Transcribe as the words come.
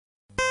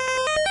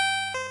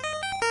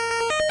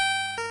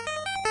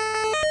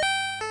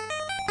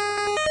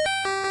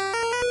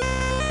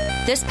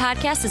This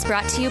podcast is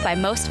brought to you by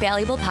Most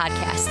Valuable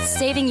Podcasts,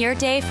 saving your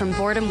day from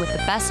boredom with the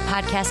best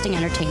podcasting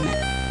entertainment.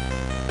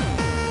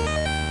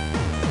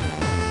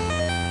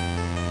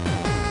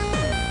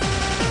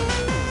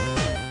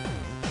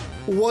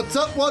 What's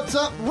up?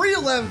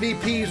 Real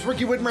MVPs,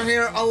 Ricky Whitmer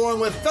here, along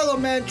with fellow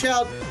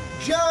man-child,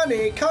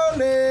 Johnny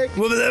Carlick.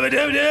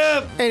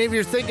 And if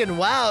you're thinking,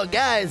 wow,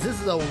 guys, this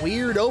is a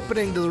weird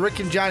opening to the Rick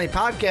and Johnny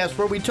podcast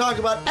where we talk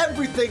about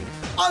everything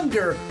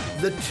under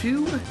the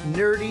two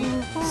nerdy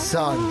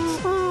suns.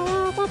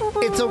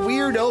 It's a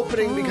weird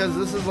opening because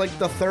this is like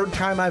the third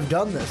time I've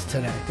done this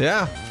today.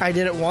 Yeah. I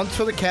did it once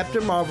for the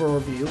Captain Marvel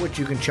review, which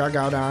you can check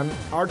out on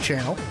our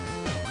channel.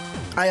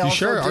 I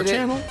also did our it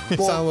channel? for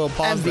It's on a little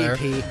pause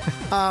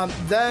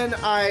MVP. Then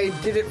I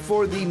did it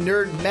for the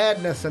Nerd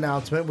Madness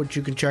announcement, which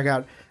you can check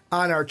out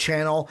on our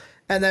channel.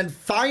 And then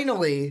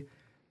finally,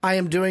 I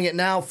am doing it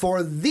now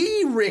for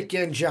the Rick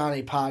and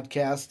Johnny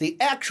podcast, the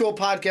actual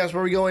podcast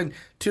where we go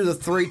into the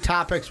three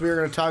topics we are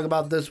going to talk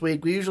about this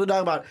week. We usually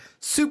talk about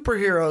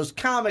superheroes,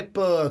 comic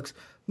books,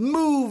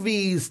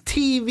 movies,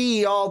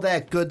 TV, all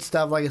that good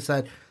stuff. Like I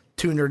said,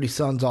 two nerdy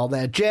sons, all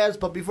that jazz.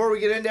 But before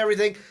we get into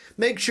everything,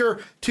 make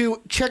sure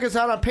to check us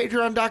out on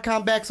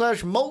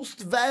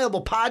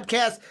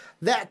patreon.com/mostvaluablepodcast.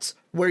 That's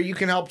where you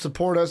can help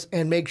support us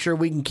and make sure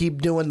we can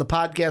keep doing the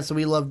podcast that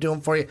we love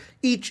doing for you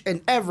each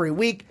and every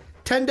week.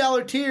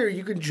 $10 tier,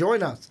 you can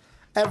join us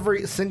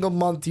every single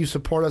month. You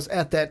support us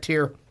at that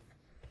tier,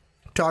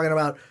 talking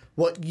about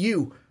what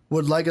you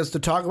would like us to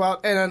talk about.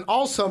 And then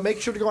also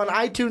make sure to go on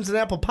iTunes and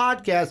Apple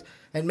Podcasts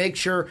and make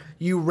sure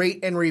you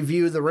rate and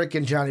review the Rick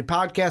and Johnny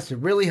podcast. It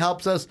really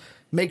helps us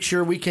make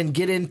sure we can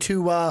get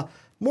into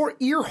more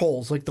ear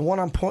holes like the one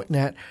I'm pointing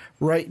at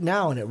right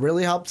now. And it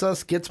really helps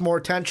us, gets more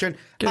attention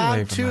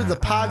onto the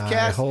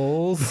podcast.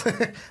 Holes.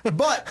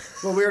 But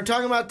what we were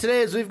talking about today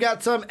is we've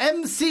got some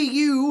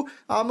MCU,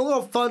 a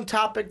little fun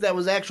topic that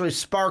was actually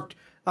sparked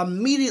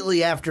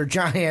immediately after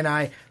Johnny and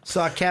I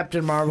saw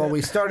Captain Marvel.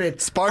 We started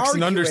Sparks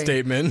an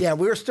understatement. Yeah,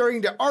 we were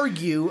starting to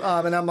argue,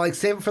 and I'm like,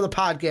 save it for the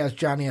podcast,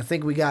 Johnny. I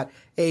think we got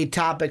a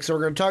topic. So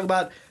we're going to talk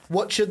about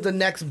what should the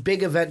next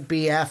big event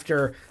be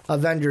after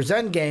Avengers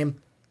Endgame.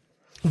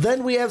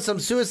 Then we have some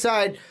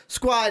Suicide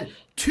Squad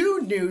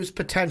 2 news,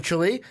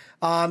 potentially.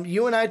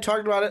 You and I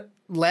talked about it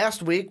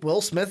last week.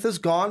 Will Smith is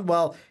gone.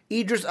 Well,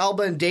 Idris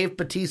Elba and Dave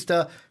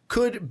Bautista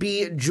could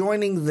be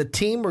joining the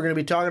team. We're going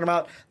to be talking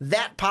about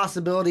that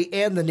possibility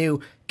and the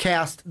new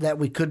cast that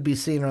we could be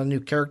seeing, or the new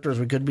characters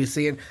we could be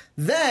seeing.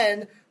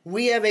 Then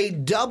we have a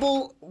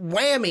double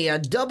whammy, a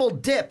double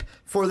dip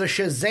for the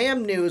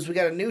Shazam news. We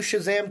got a new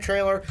Shazam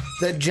trailer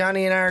that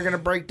Johnny and I are going to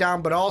break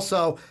down, but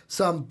also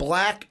some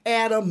Black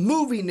Adam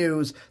movie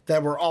news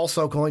that we're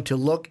also going to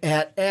look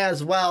at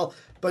as well.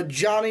 But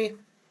Johnny,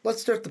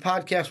 let's start the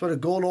podcast with a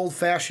good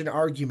old-fashioned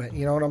argument.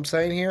 You know what I'm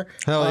saying here?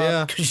 Hell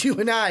yeah. Because you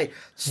and I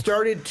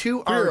started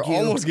to argue. We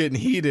were almost getting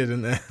heated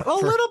in that. A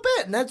little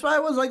bit, and that's why I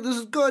was like, this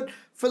is good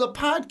for the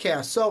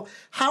podcast. So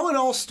how it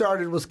all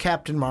started was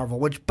Captain Marvel,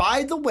 which,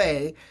 by the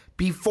way,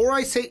 before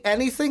I say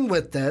anything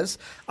with this,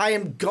 I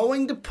am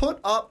going to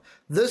put up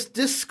this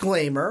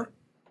disclaimer.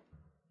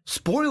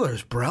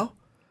 Spoilers, bro.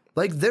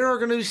 Like, there are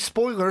going to be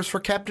spoilers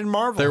for Captain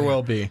Marvel. There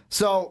will be.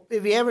 So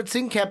if you haven't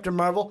seen Captain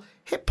Marvel,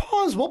 hit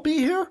pause. We'll be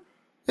here.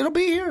 It'll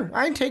be here.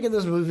 I ain't taking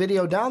this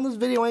video down. This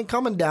video ain't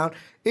coming down.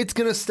 It's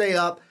going to stay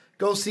up.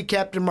 Go see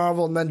Captain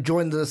Marvel and then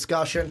join the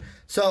discussion.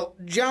 So,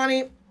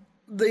 Johnny,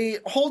 the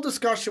whole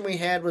discussion we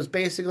had was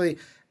basically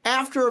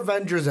after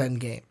Avengers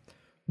Endgame,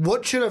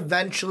 what should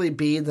eventually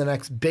be the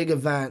next big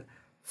event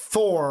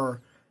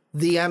for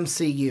the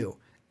MCU?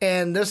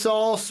 And this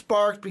all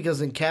sparked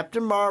because in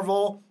Captain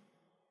Marvel,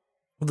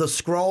 the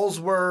Skrulls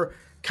were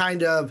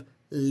kind of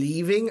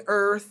leaving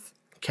Earth.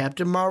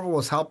 Captain Marvel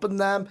was helping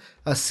them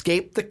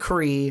escape the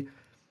Kree.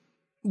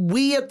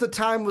 We at the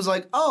time was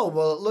like, oh,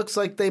 well, it looks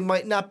like they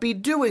might not be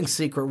doing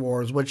Secret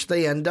Wars, which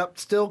they end up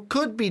still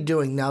could be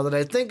doing now that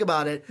I think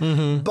about it.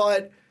 Mm-hmm.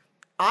 But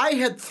I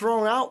had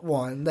thrown out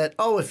one that,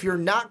 oh, if you're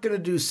not going to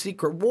do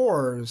Secret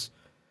Wars,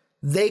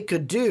 they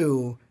could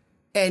do,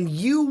 and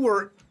you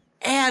were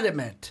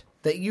adamant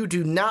that you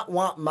do not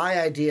want my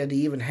idea to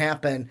even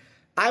happen.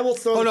 I will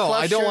throw the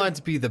question. I don't want it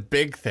to be the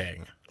big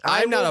thing.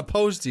 I'm not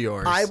opposed to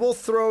yours. I will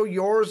throw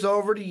yours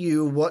over to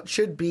you. What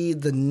should be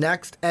the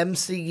next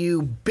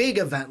MCU big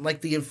event,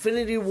 like the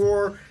Infinity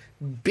War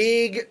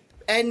big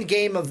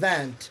Endgame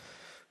event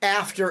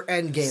after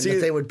Endgame that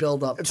they would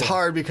build up to? It's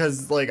hard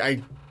because, like,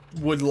 I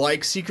would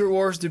like Secret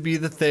Wars to be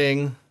the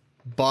thing,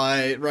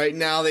 but right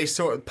now they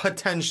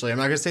potentially, I'm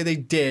not going to say they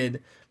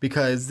did,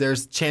 because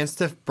there's a chance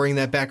to bring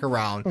that back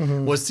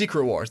around, was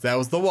Secret Wars. That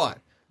was the one.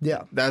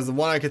 Yeah. That was the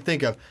one I could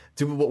think of.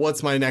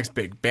 What's my next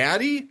big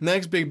baddie?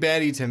 Next big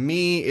baddie to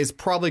me is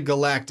probably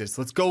Galactus.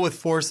 Let's go with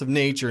force of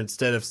nature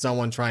instead of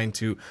someone trying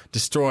to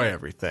destroy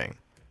everything.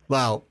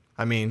 Well,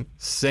 I mean,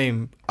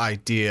 same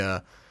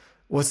idea.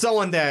 With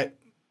someone that...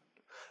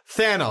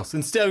 Thanos.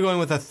 Instead of going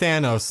with a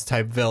Thanos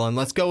type villain,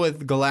 let's go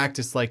with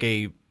Galactus like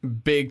a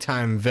big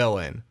time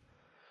villain.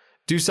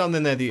 Do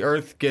something that the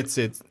Earth gets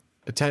its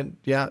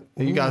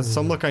You got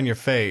some look on your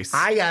face.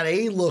 I got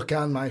a look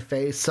on my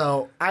face,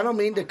 so I don't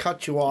mean to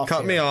cut you off.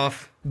 Cut me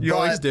off. You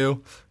always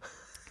do.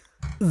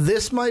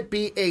 This might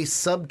be a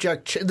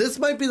subject. This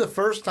might be the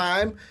first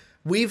time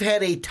we've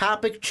had a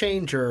topic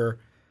changer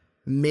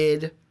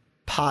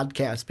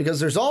mid-podcast, because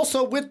there's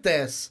also with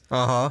this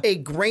a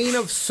grain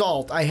of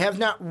salt. I have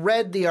not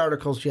read the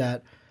articles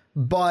yet,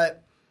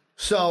 but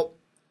so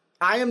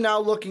I am now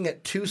looking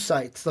at two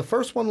sites. The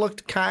first one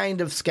looked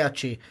kind of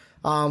sketchy.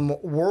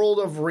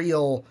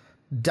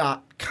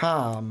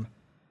 Worldofreal.com.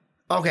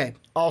 Okay,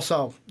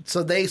 also,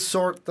 so they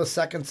sort the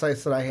second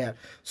sites that I have.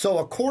 So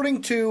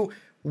according to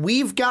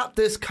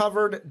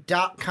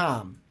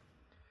we'vegotThiscovered.com,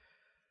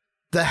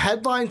 the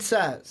headline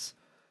says,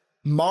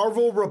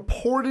 Marvel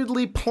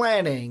reportedly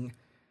planning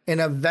an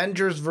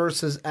Avengers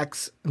versus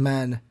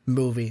X-Men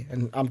movie.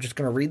 And I'm just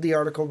going to read the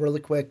article really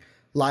quick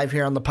live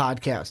here on the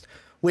podcast.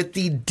 With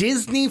the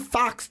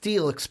Disney-Fox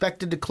deal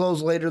expected to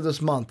close later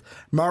this month,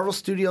 Marvel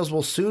Studios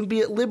will soon be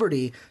at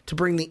liberty to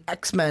bring the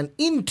X-Men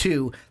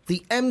into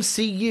the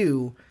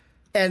MCU.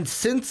 And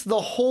since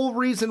the whole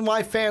reason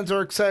why fans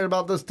are excited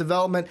about this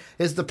development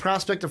is the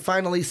prospect of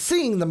finally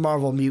seeing the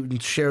Marvel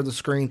mutants share the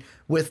screen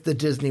with the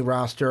Disney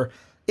roster,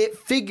 it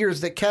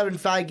figures that Kevin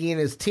Feige and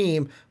his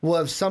team will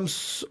have some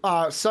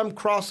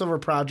crossover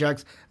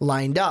projects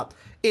lined up.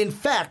 In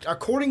fact,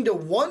 according to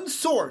one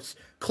source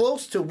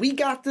close to We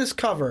Got This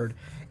Covered,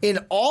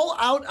 an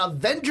all-out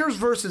Avengers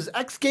vs.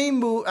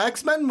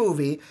 X-Men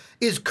movie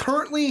is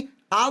currently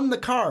on the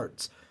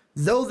cards.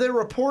 Though their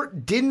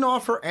report didn't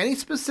offer any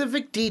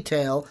specific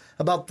detail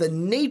about the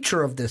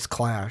nature of this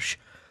clash,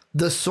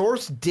 the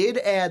source did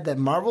add that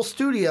Marvel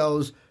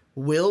Studios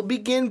will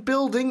begin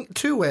building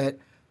to it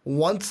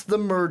once the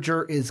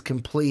merger is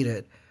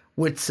completed,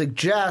 which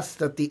suggests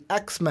that the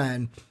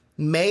X-Men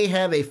may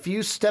have a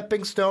few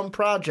stepping stone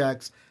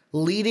projects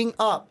leading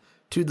up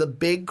to the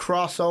big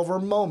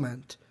crossover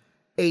moment,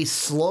 a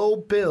slow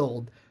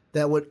build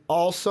that would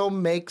also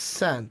make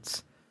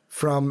sense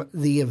from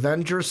the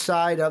Avengers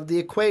side of the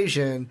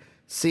equation,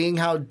 seeing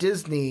how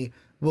Disney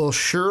will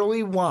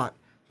surely want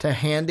to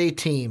hand the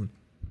team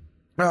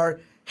a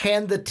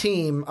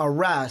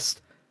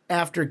rest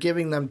after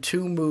giving them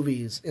two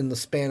movies in the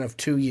span of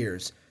 2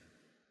 years.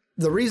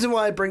 The reason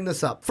why I bring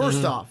this up,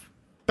 first off,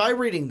 by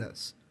reading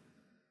this,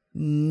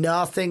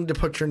 nothing to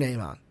put your name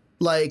on.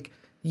 Like,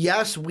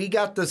 yes, We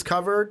Got This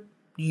Covered,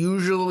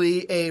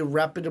 usually a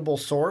reputable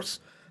source,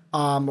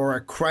 or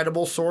a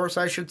credible source,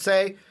 I should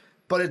say,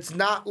 but it's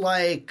not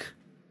like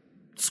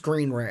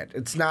Screen Rant.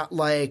 It's not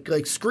like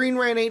Screen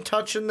Rant ain't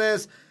touching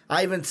this.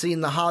 I haven't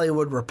seen the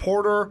Hollywood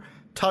Reporter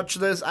touch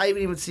this. I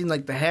haven't even seen the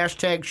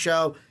hashtag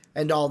show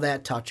and all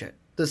that touch it.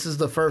 This is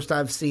the first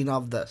I've seen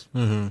of this.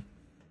 Mm-hmm.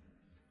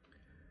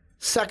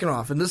 Second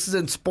off, and this is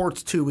in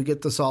sports too, we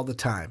get this all the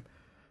time.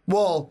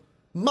 Well,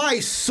 my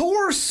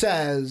source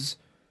says,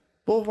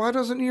 well, why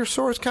doesn't your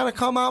source kind of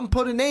come out and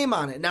put a name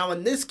on it? Now,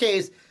 in this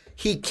case,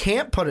 he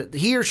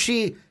or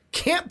she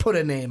can't put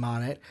a name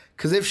on it,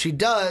 because if she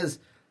does,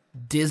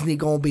 Disney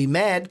gonna be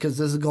mad, because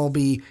this is gonna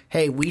be,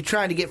 hey, we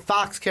trying to get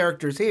Fox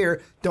characters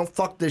here, don't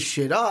fuck this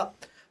shit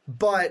up.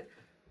 But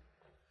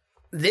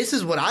this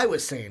is what I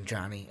was saying,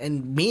 Johnny,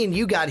 and me and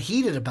you got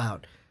heated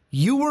about.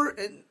 You were,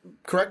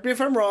 correct me if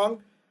I'm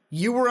wrong,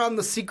 you were on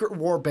the Secret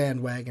War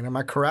bandwagon, am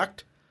I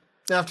correct?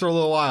 After a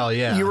little while,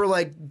 yeah. You were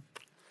like,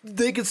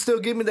 they could still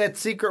give me that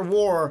Secret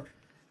War.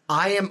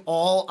 I am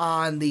all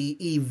on the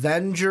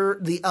Avengers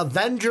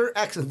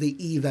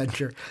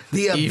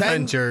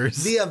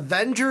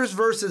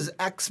versus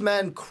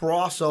X-Men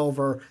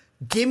crossover.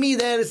 Give me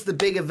that as the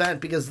big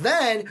event, because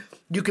then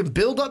you can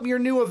build up your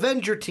new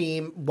Avenger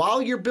team while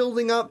you're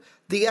building up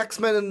the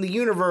X-Men in the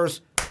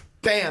universe.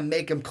 Bam,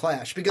 make them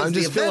clash. Because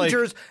the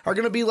Avengers are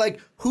going to be like,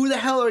 who the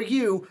hell are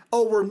you?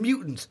 Oh, we're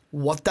mutants.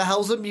 What the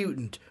hell's a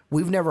mutant?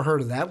 We've never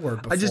heard of that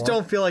word before. I just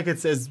don't feel like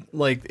it's as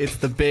it's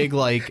the big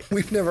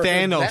we've never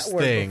Thanos heard that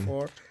word thing.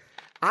 Before.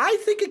 I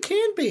think it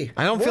can be.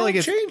 I don't feel like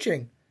it's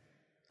changing.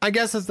 I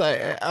guess it's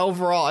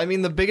overall. I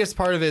mean, the biggest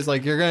part of it is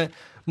you're gonna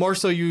more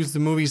so use the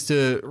movies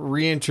to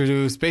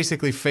reintroduce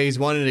basically phase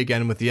one it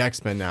again with the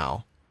X-Men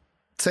now.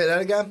 Say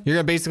that again? You're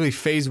gonna basically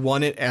phase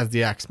one it as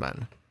the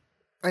X-Men.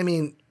 I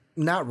mean,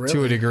 not really.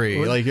 To a degree.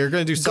 You're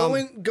going to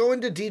do Go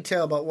into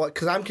detail about what,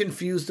 because I'm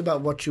confused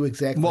about what you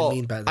exactly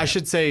mean by that. I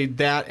should say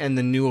that and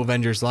the new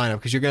Avengers lineup,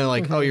 because you're going to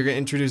you're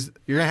going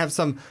to have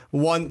some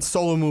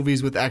solo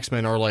movies with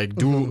X-Men or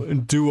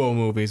duo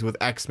movies with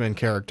X-Men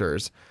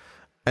characters.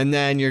 And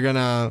then you're going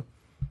to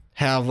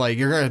have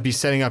you're going to be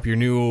setting up your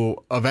new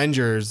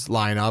Avengers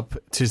lineup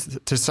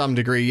to some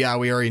degree. Yeah,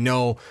 we already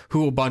know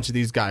who a bunch of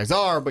these guys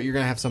are, but you're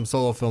going to have some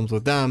solo films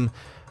with them.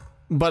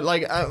 But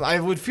I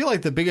would feel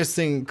like the biggest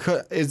thing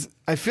is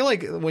I feel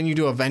like when you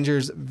do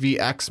Avengers v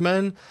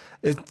X-Men,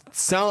 it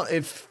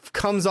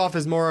comes off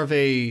as more of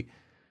a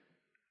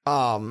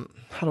how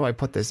do I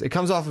put this? It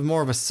comes off as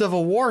more of a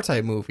Civil War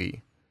type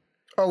movie.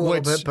 A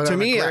little bit,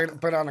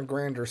 but on a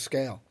grander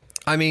scale.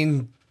 I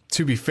mean,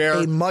 to be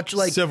fair, much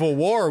like Civil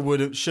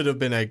War should have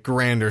been a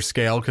grander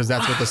scale because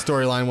that's what the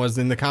storyline was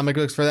in the comic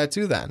books for that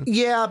too. Then,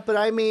 yeah, but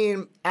I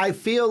mean, I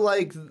feel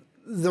like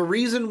the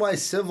reason why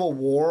Civil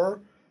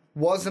War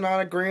wasn't on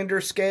a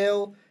grander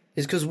scale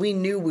is because we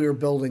knew we were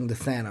building the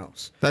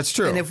Thanos. That's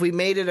true. And if we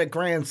made it a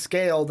grand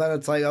scale, then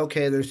it's like,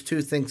 okay, there's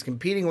two things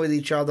competing with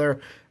each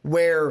other,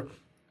 where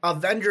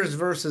Avengers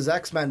versus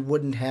X-Men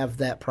wouldn't have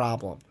that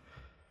problem.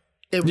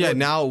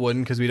 Now it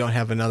wouldn't because we don't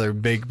have another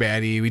big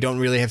baddie. We don't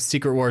really have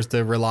Secret Wars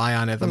to rely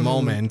on at the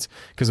moment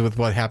because with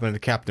what happened to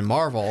Captain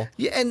Marvel.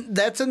 Yeah, and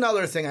that's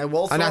another thing I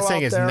will throw I'm not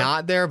saying out it's there.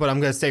 not there, but I'm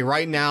going to say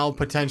right now,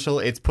 potential,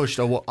 it's pushed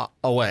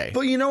away.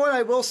 But you know what?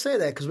 I will say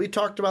that because we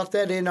talked about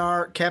that in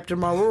our Captain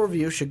Marvel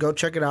review. Should go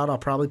check it out. I'll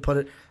probably put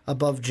it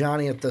above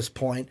Johnny at this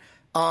point.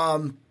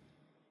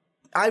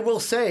 I will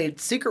say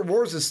Secret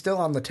Wars is still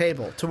on the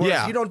table. To where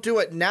if you don't do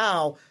it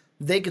now,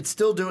 they could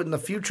still do it in the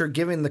future,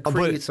 giving the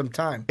Kree some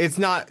time. It's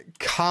not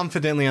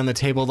confidently on the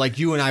table like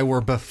you and I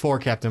were before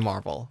Captain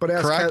Marvel.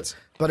 Correct?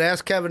 But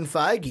ask Kevin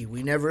Feige.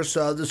 We never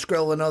saw the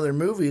Skrull in other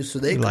movies, so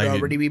they could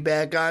already be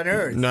back on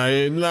Earth.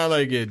 Not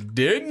like it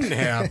didn't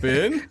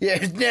happen. Yeah,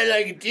 it's not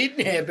like it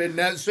didn't happen.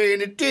 Not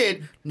saying it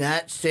did.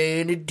 Not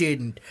saying it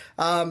didn't.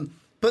 But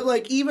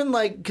like even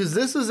like because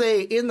this is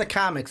in the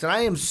comics, and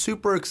I am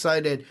super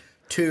excited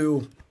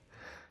to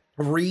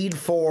read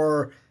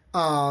for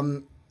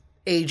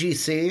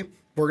AGC.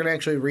 We're going to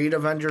actually read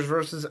Avengers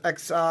versus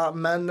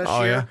X-Men this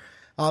year.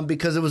 Yeah.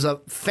 Because it was a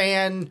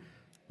fan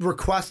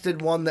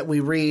requested one that we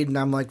read, and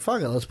I'm like,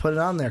 fuck it, let's put it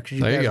on there because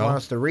you guys want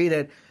us to read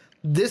it.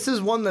 This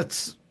is one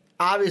that's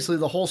obviously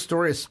the whole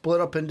story is split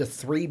up into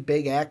 3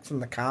 big acts in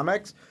the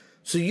comics,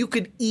 so you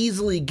could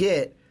easily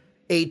get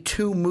a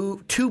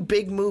two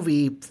big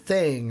movie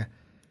thing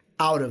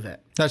out of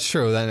it. That's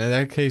true. Then in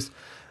that case,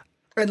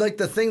 and like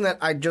the thing that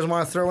I just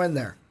want to throw in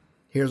there,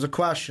 here's a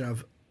question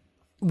of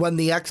when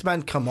the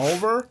X-Men come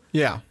over,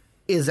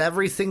 is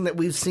everything that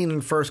we've seen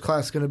in First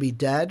Class going to be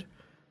dead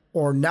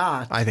or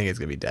not? I think it's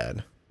going to be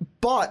dead.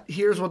 But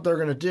here's what they're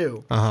going to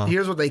do.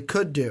 Here's what they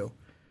could do.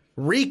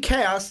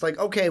 Recast, like,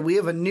 okay, we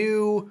have a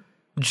new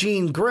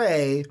Jean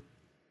Grey,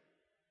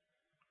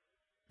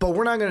 but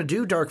we're not going to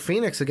do Dark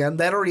Phoenix again.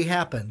 That already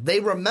happened.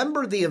 They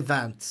remember the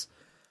events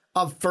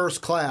of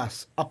First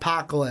Class,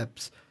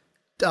 Apocalypse,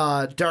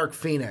 Dark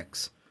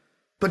Phoenix.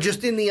 But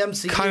just in the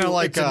MCU, kind of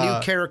like it's a new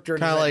character.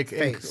 Kind of like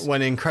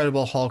when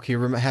Incredible Hulk, he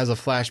has a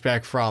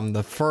flashback from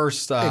the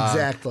first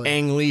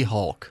Ang Lee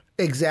Hulk.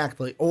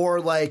 Exactly. Or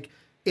like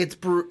it's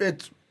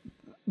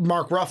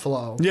Mark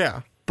Ruffalo.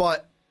 Yeah.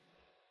 But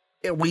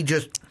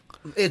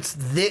it's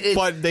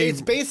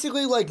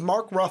basically like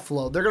Mark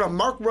Ruffalo. They're going to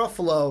Mark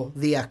Ruffalo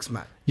the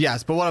X-Men.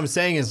 Yes, but what I'm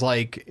saying is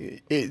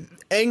like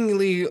Ang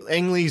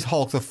Lee's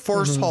Hulk, the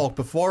first Hulk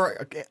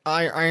before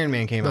Iron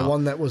Man came out. The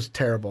one that was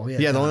terrible.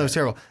 Yeah, the one that was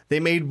terrible. They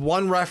made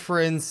one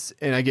reference,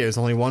 and I get it's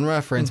only one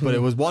reference, but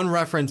it was one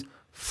reference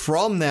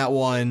from that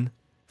one,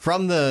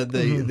 from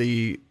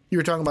the You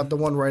were talking about the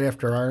one right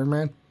after Iron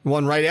Man?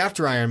 One right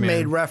after Iron Man.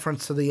 Made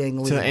reference to the Ang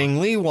Lee one. To the Ang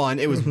Lee one.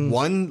 It was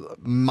one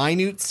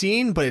minute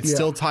scene, but it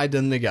still tied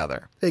them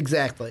together.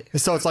 Exactly.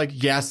 So it's like,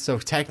 yes, so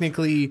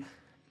technically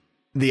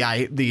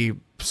the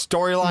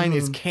storyline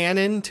is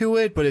canon to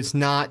it, but it's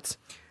not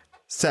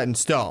set in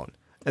stone.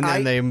 And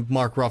then they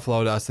Mark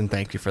Ruffalo'd us, and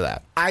thank you for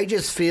that. I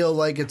just feel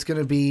like it's going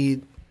to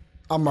be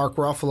a Mark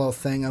Ruffalo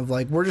thing of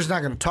like, we're just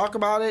not going to talk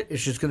about it.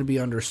 It's just going to be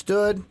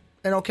understood.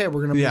 And okay,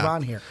 we're going to move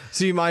on here.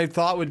 See, my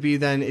thought would be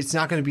then it's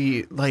not going to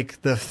be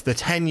like the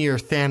 10-year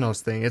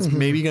Thanos thing. It's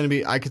maybe going to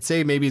be, I could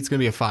say maybe it's going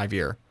to be a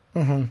 5-year.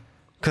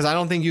 Because I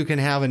don't think you can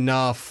have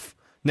enough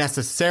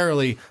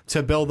necessarily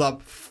to build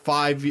up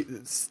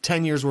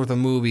 10 years worth of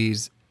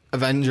movies,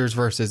 Avengers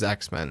versus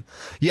X-Men.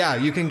 Yeah,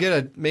 you can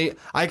get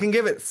I can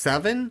give it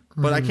 7,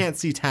 but I can't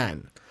see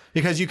 10.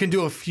 Because you can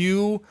do a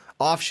few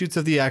offshoots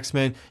of the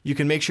X-Men. You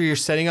can make sure you're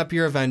setting up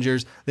your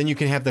Avengers. Then you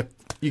can have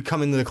you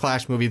come into the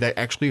Clash movie that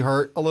actually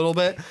hurt a little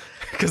bit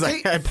because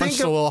I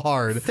punched a little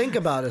hard. Think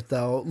about it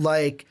though,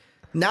 like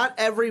not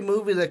every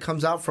movie that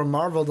comes out from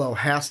Marvel though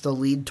has to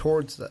lead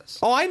towards this.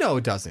 Oh, I know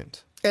it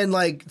doesn't. And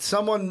like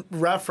someone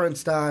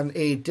referenced on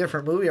a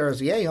different movie, I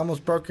was you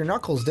almost broke your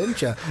knuckles,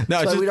 didn't you?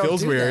 No, it just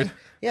feels weird. That.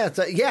 Yeah, it's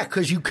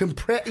because you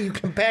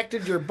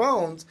compacted your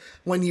bones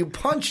when you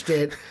punched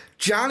it.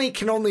 Johnny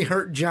can only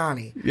hurt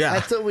Johnny. Yeah.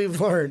 That's what we've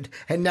learned.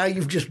 And now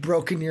you've just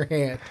broken your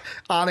hand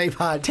on a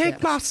podcast.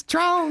 Take my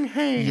strong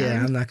hand.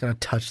 Yeah, I'm not going to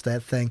touch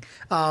that thing.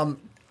 But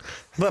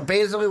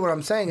basically what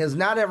I'm saying is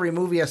not every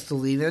movie has to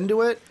lead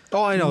into it.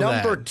 Oh, I know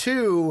that. Number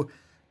 2,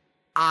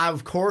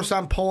 of course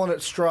I'm pulling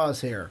at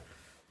straws here.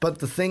 But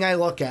the thing I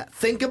look at,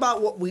 think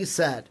about what we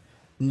said.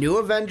 New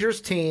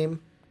Avengers team,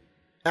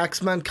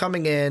 X-Men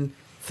coming in.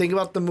 Think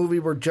about the movie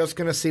we're just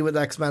going to see with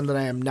X-Men that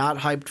I am not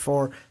hyped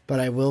for, but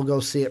I will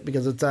go see it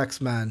because it's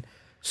X-Men.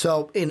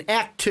 So in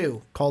Act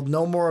 2, called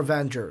No More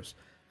Avengers,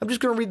 I'm just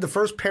going to read the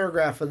first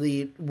paragraph of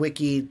the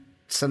wiki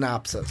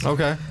synopsis.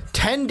 Okay.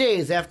 10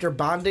 days after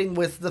bonding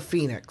with the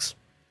Phoenix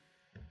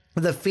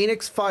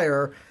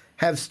Fire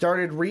have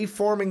started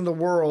reforming the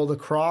world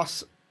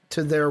across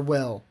to their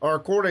will, or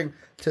according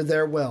to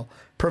their will,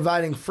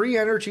 providing free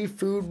energy,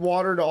 food,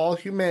 water to all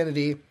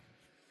humanity,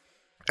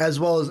 as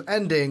well as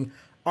ending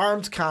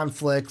armed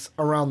conflicts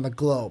around the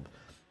globe.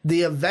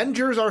 The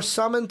Avengers are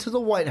summoned to the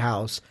White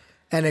House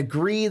and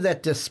agree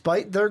that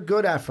despite their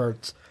good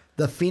efforts,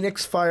 the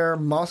Phoenix Fire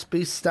must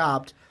be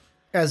stopped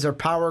as their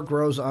power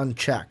grows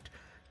unchecked.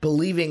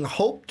 Believing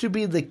hope to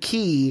be the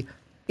key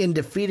in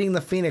defeating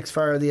the Phoenix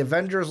Fire, the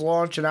Avengers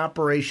launch an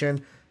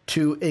operation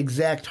to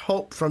exact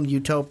hope from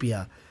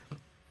Utopia.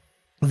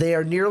 They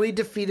are nearly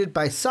defeated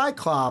by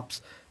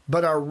Cyclops,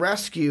 but are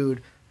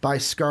rescued by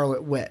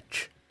Scarlet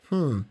Witch.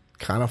 Kind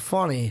of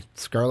funny.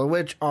 Scarlet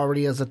Witch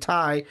already has a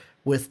tie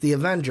with the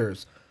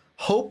Avengers.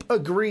 Hope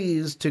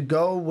agrees to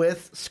go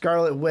with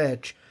Scarlet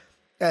Witch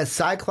as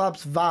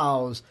Cyclops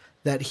vows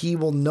that he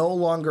will no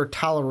longer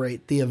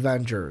tolerate the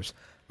Avengers.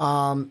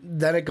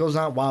 Then it goes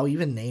on. Wow,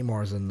 even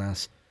Namor's in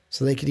this.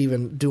 So they could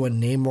even do a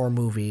Namor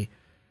movie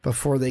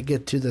before they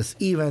get to this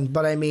even.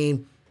 But I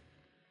mean,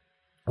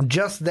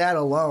 just that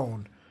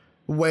alone,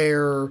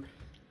 where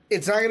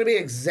it's not going to be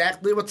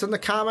exactly what's in the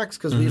comics,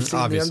 because we've seen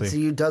obviously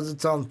the MCU does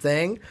its own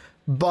thing,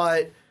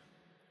 but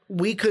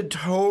we could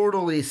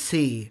totally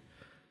see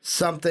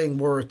something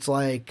where it's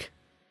like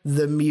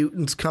the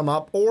mutants come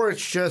up, or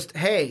it's just,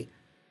 hey,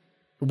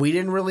 we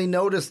didn't really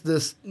notice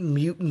this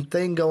mutant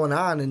thing going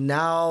on, and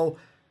now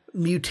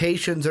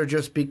mutations are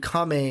just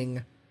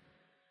becoming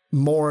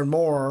more and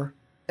more,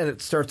 and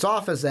it starts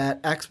off as that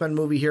X-Men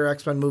movie here,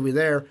 X-Men movie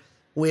there.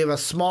 We have a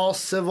small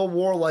Civil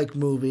War-like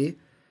movie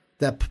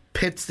that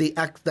puts the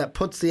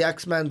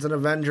X-Men and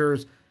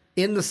Avengers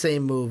in the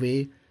same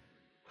movie,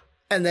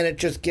 and then it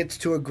just gets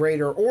to a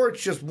greater, or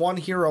it's just one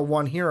hero,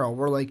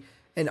 where like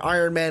an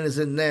Iron Man is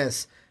in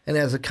this and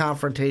has a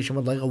confrontation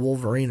with like a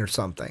Wolverine or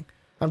something.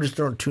 I'm just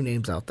throwing two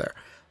names out there.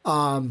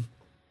 And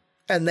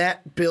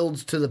that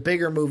builds to the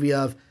bigger movie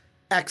of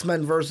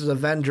X-Men versus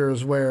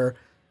Avengers, where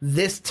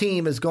this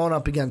team is going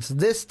up against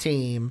this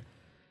team,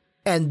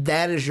 and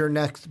that is your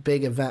next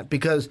big event.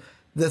 Because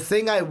the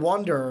thing I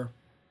wonder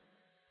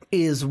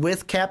is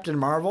with Captain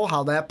Marvel,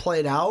 how that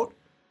played out,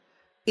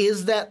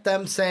 is that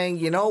them saying,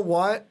 you know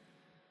what?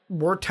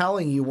 We're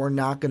telling you we're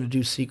not going to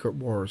do Secret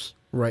Wars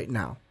right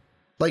now.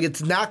 Like,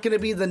 it's not going to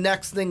be the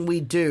next thing we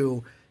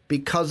do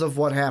because of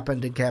what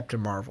happened in Captain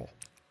Marvel.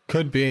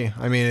 Could be.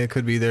 I mean, it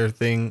could be their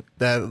thing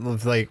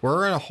that, like,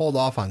 we're going to hold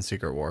off on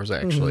Secret Wars,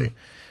 actually. Mm-hmm.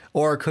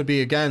 Or it could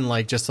be, again,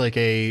 like just like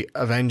a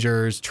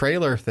Avengers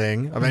trailer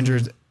thing,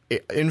 Avengers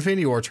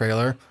Infinity War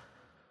trailer.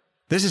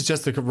 This is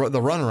just the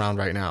runaround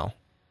right now.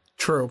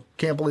 True.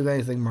 Can't believe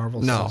anything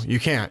Marvel says. No, you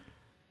can't.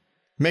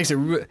 Makes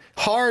it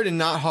hard and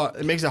not hard.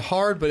 It makes it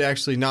hard, but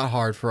actually not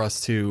hard for us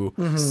to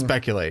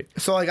speculate.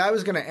 So, like, I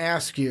was going to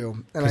ask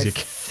you, and I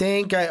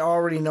think I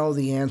already know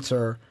the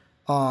answer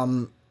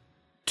to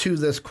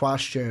this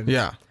question.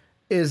 Yeah.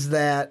 Is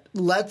that,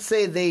 let's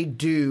say they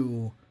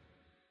do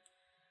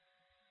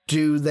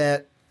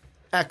that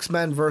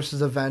X-Men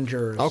versus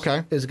Avengers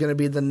is going to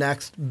be the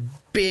next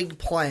big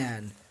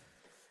plan.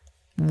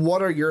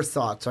 What are your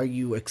thoughts? Are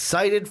you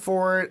excited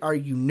for it? Are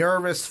you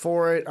nervous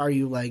for it? Are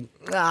you like,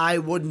 I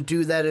wouldn't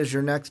do that as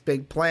your next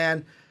big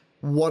plan?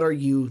 What are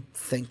you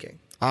thinking?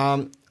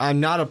 I'm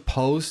not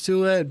opposed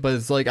to it, but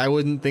it's like I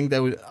wouldn't think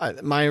that would.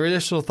 My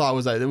initial thought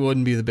was that it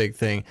wouldn't be the big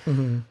thing.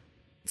 Mm-hmm.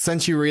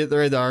 Since you read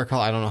the article,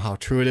 I don't know how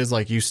true it is,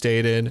 like you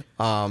stated,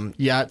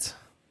 yet.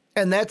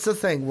 And that's the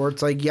thing where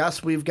it's like,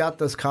 yes, we've got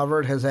this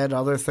covered, has had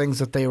other things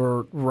that they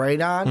were right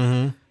on.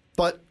 Mm-hmm.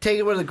 But take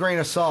it with a grain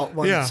of salt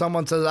when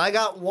someone says, I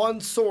got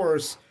one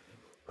source.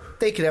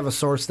 They could have a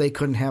source. They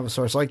couldn't have a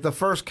source. Like the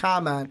first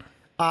comment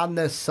on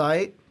this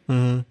site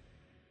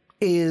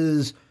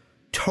is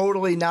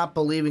totally not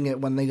believing it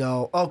when they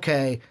go,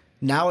 okay,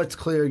 now it's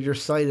clear your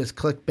site is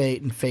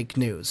clickbait and fake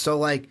news. So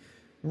like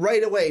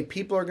right away,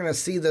 people are going to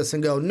see this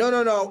and go,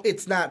 no,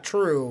 it's not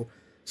true.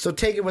 So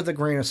take it with a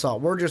grain of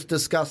salt. We're just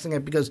discussing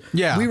it because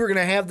we were going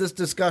to have this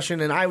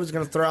discussion and I was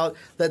going to throw out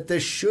that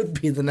this should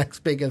be the next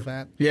big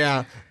event.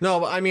 Yeah.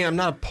 No, I mean, I'm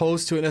not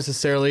opposed to it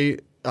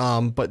necessarily,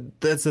 but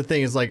that's the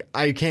thing is like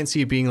I can't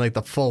see it being like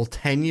the full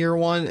 10-year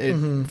one.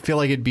 I feel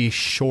like it'd be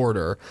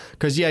shorter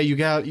because,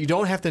 you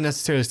don't have to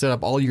necessarily set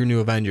up all your new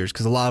Avengers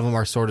because a lot of them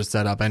are sort of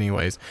set up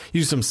anyways.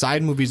 You do some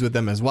side movies with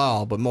them as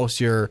well, but most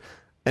and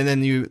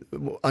then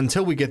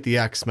until we get the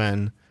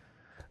X-Men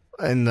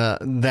and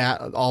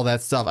all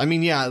that stuff. I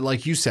mean,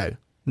 like you said,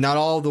 not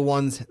all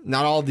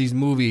of these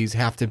movies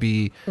have to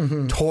be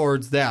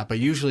towards that, but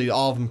usually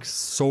all of them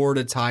sort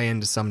of tie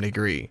in to some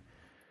degree.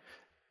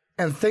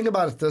 And think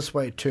about it this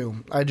way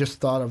too. I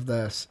just thought of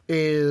this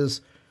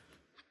is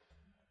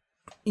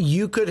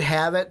you could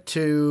have it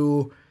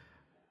to,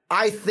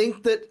 I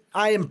think that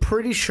I am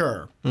pretty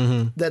sure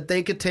that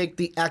they could take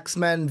the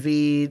X-Men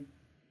v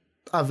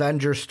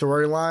Avengers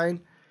storyline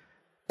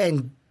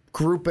and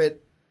group it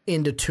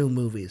into two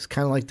movies,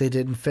 kind of like they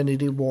did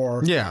Infinity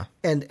War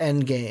and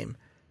Endgame.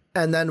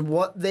 And then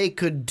what they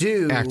could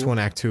do... Act 1,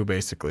 Act 2,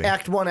 basically.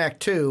 Act 1, Act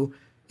 2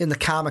 In the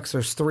comics,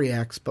 there's 3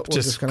 acts, but we're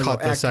just going to go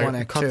act 1,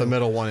 act 2. Cut the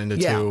middle one into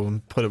 2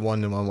 and put it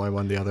one way,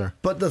 one the other.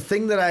 But the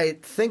thing that I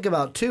think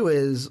about, too,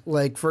 is,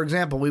 like, for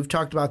example, we've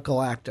talked about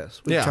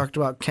Galactus. We've talked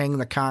about Kang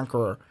the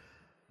Conqueror.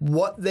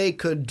 What they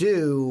could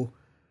do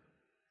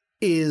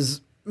is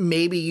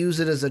maybe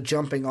use it as a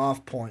jumping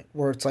off point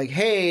where it's like,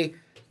 hey,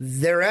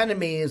 they're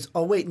enemies.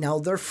 Oh, wait, now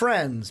they're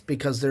friends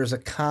because there's a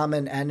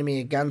common enemy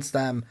against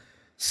them.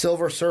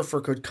 Silver Surfer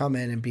could come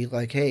in and be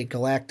like, hey,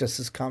 Galactus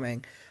is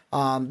coming.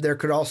 There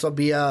could also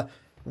be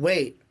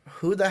wait,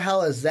 who the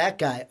hell is that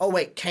guy? Oh,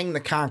 wait, Kang the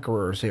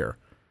Conqueror is here.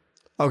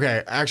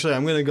 Okay, actually,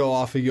 I'm going to go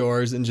off of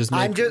yours and just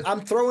make...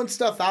 I'm throwing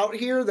stuff out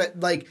here that,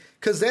 like,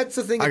 because that's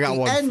the thing. At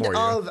the end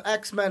of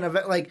X-Men,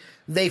 like,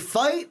 they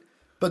fight,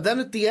 but then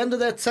at the end of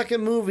that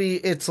second movie,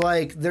 it's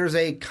like there's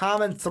a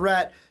common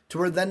threat to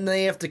where then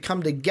they have to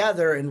come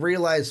together and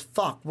realize,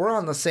 fuck, we're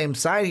on the same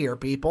side here,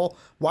 people.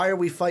 Why are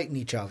we fighting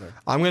each other?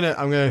 I'm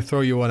gonna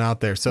throw you one out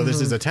there. So this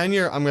is a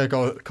 10-year. I'm gonna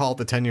call it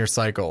the 10-year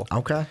cycle.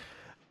 Okay.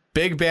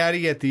 Big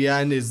baddie at the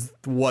end is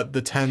what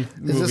the 10th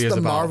movie is about. Is this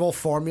the Marvel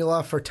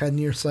formula for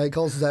 10-year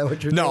cycles? Is that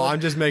what you're doing? No, I'm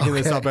just making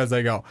this up as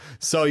I go.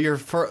 So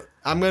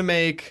I'm gonna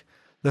make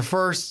the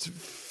first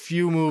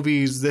few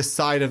movies. This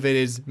side of it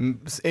is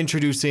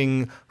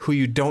introducing who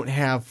you don't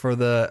have for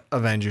the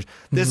Avengers.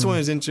 This one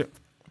is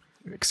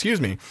excuse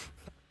me.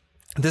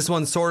 This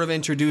one's sort of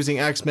introducing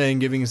X-Men,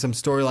 giving you some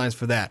storylines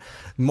for that.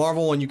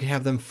 Marvel one, you can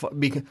have them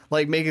make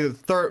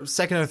it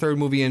second or third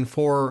movie in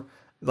for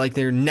like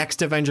their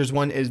next Avengers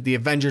one is the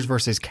Avengers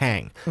versus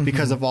Kang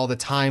because of all the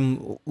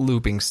time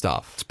looping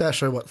stuff.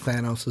 Especially what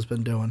Thanos has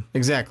been doing.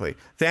 Exactly,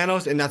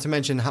 Thanos, and not to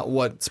mention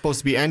what's supposed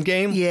to be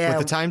Endgame with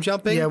the time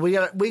jumping. Yeah, we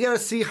gotta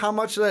see how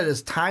much of that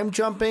is time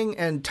jumping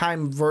and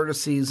time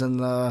vertices in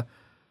the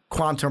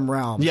quantum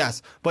realm.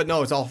 Yes, but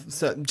no, it's all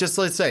just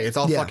let's say it's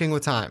all fucking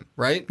with time,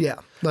 right? Yeah,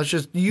 let's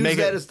just use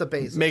that as the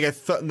basis. Make it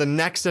the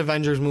next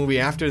Avengers movie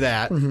after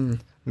that,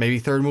 maybe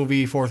third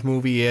movie, fourth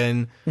movie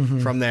in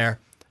from there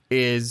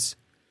is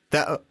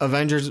that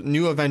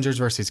New Avengers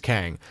versus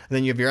Kang. And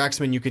then you have your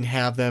X-Men. You can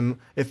have them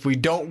if we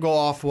don't go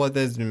off what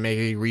this,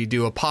 maybe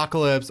redo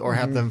Apocalypse or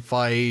have them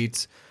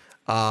fight.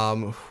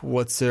 Do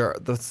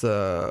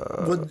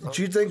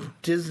you think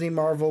Disney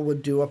Marvel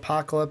would do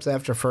Apocalypse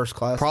after First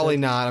Class? Probably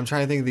not. I'm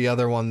trying to think of the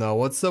other one though.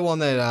 What's the one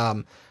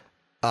that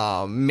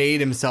made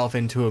himself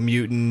into a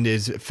mutant?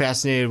 Is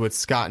fascinated with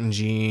Scott and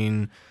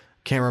Jean.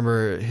 Can't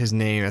remember his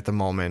name at the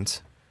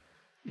moment.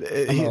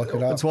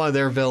 It's one of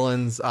their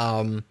villains.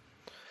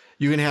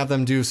 You can have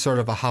them do sort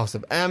of a House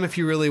of M if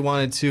you really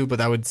wanted to, but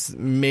that would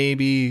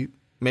maybe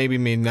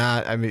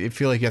not. I mean, I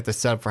feel like you have to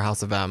set up for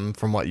House of M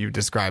from what you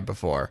described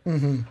before.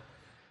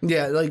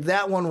 Yeah, like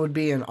that one would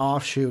be an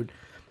offshoot.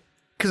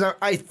 Because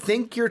I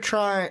think you're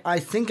trying. I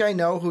think I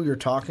know who you're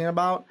talking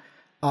about.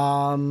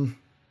 In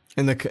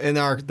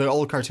the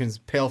old cartoons,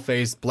 pale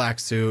face, black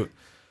suit,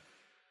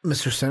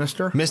 Mr.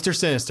 Sinister. Mr.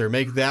 Sinister.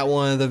 Make that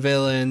one of the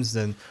villains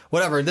and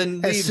whatever.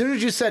 Then as soon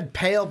as you said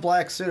pale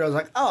black suit, I was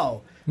like,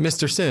 oh,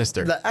 Mr.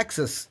 Sinister. The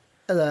SS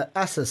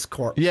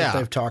Corp. Yeah, that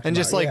they've talked and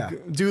about.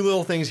 just do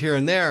little things here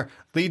and there.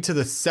 Lead to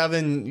the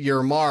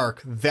 7-year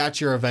mark.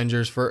 That's your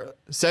Avengers. For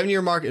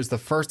 7-year mark is the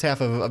first half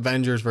of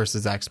Avengers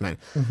versus X-Men.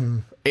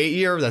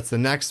 8-year, that's the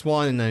next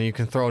one, and then you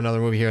can throw another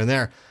movie here and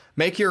there.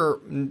 Make your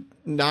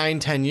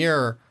 9-10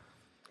 year,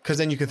 because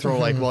then you can throw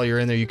while you're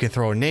in there, you can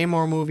throw a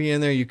Namor movie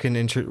in there. You can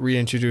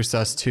reintroduce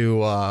us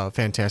to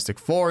Fantastic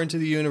Four into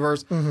the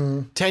universe.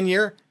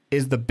 10-year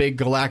is the big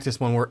Galactus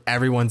one where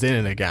everyone's in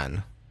it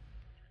again.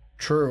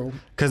 True,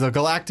 because the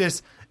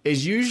Galactus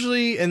is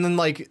usually, and then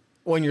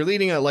when you're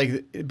leading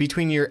it,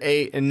 between year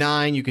 8 and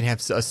 9, you can have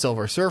a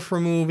Silver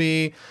Surfer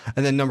movie,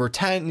 and then number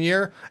 10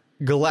 year,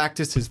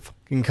 Galactus is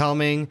fucking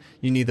coming.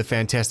 You need the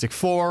Fantastic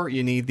Four,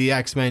 you need the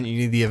X-Men, you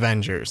need the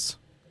Avengers.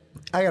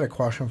 I got a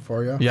question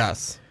for you.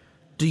 Yes.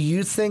 Do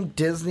you think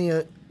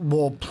Disney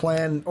will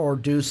plan or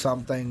do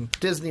something?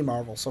 Disney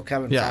Marvel, so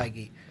Kevin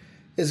Feige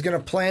is going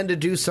to plan to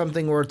do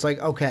something where it's like,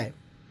 okay,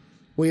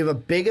 we have a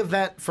big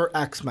event for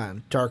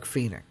X-Men, Dark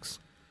Phoenix.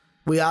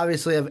 We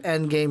obviously have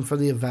Endgame for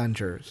the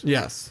Avengers.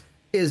 Yes.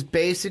 Is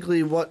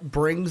basically what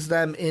brings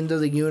them into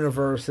the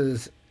universe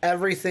is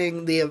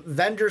everything. The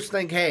Avengers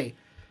think, hey,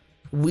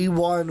 we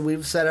won.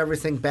 We've set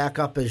everything back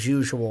up as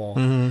usual.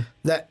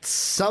 That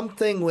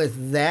something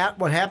with that,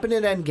 what happened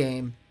in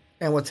Endgame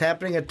and what's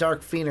happening at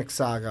Dark Phoenix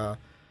Saga,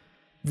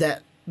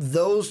 that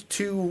those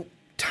two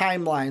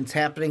timelines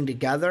happening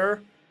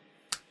together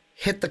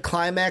hit the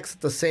climax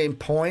at the same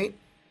point,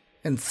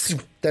 and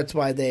that's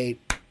why they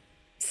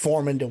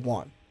form into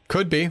one.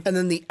 Could be. And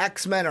then the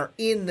X-Men are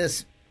in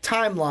this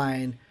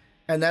timeline,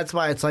 and that's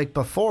why it's like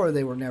before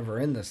they were never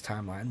in this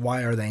timeline.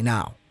 Why are they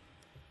now?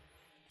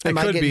 Am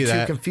I getting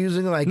too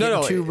confusing? Am I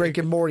getting too Rick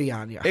and Morty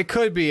on you? It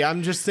could be.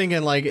 I'm just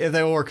thinking if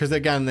they were, because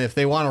again, if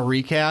they want to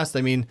recast,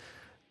 I mean,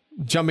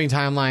 jumping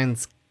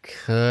timelines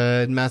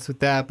could mess with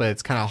that, but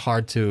it's kind of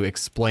hard to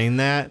explain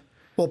that.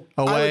 Well,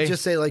 I would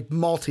just say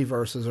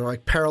multiverses or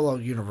parallel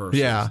universes.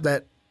 Yeah.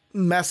 That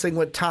messing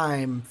with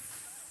time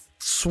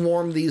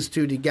swarm these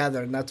two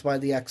together, and that's why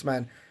the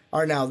X-Men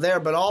are now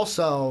there. But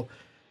also,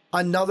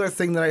 another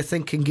thing that I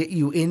think can get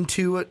you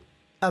into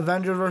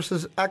Avengers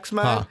versus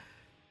X-Men,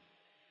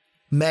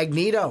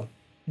 Magneto.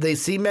 They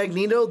see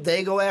Magneto,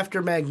 they go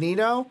after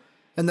Magneto,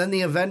 and then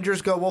the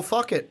Avengers go, well,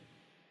 fuck it.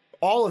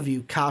 All of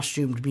you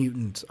costumed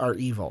mutants are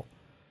evil.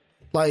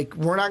 Like,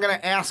 we're not going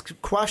to ask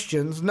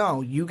questions.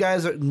 No, you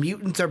guys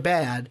mutants are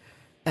bad,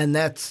 and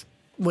that's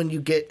when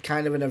you get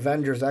kind of an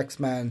Avengers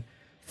X-Men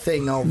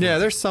thing over. Yeah,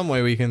 there's some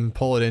way we can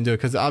pull it into it,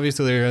 because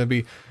obviously they're going to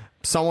be,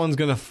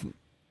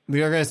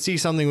 they're going to see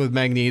something with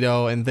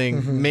Magneto and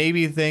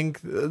maybe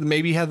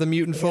have the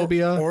mutant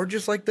phobia. Or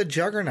just like the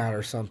Juggernaut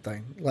or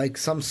something, like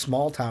some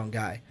small town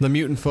guy. The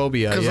mutant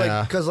phobia,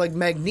 yeah. Because like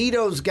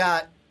Magneto's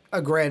got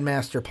a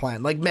Grandmaster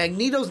plan. Like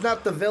Magneto's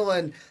not the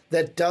villain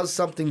that does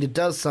something to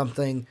does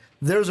something.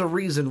 There's a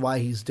reason why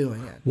he's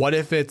doing it. What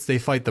if they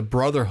fight the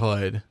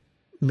Brotherhood?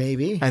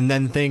 Maybe. And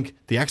then think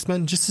the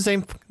X-Men, just the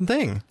same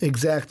thing.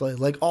 Exactly.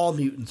 Like all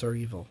mutants are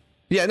evil.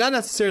 Yeah, not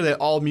necessarily that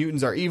all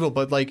mutants are evil,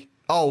 but like,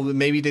 oh,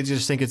 maybe they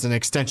just think it's an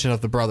extension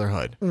of the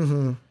Brotherhood.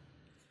 Mm-hmm.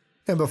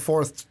 And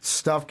before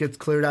stuff gets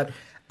cleared out,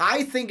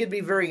 I think it'd be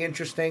very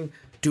interesting.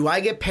 Do I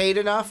get paid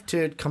enough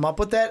to come up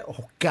with that?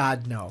 Oh,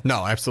 God, no.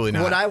 No, absolutely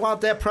not. Would I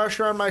want that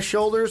pressure on my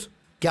shoulders?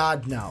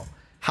 God, no.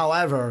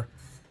 However,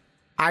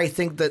 I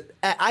think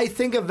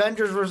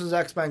Avengers versus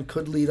X-Men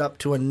could lead up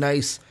to a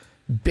nice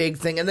big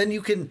thing, and then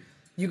you can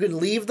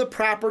leave the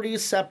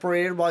properties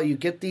separated while you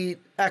get the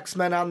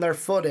X-Men on their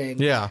footing.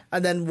 Yeah,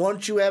 and then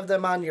once you have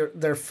them on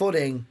their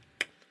footing,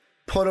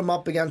 put them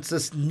up against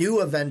this new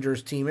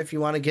Avengers team if you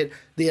want to get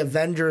the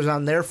Avengers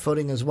on their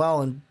footing as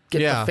well and get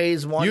the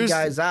Phase 1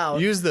 guys out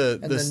and the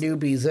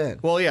newbies in.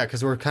 Well, yeah,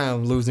 because we're kind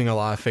of losing a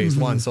lot of Phase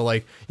 1. So,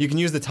 like, you can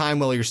use the time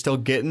while you're still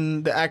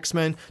getting the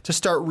X-Men to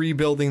start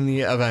rebuilding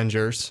the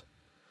Avengers.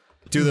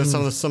 Do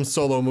some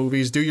solo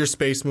movies. Do your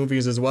space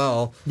movies as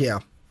well. Yeah.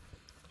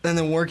 And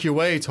then work your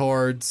way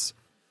towards...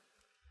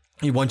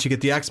 Once you get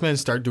the X-Men,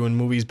 start doing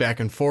movies back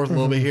and forth a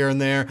little bit here and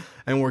there,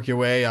 and work your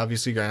way.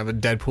 Obviously, you're going to have a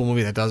Deadpool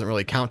movie that doesn't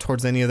really count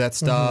towards any of that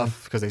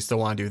stuff because they still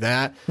want to do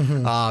that.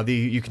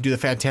 You can do the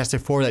Fantastic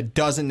Four that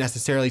doesn't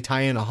necessarily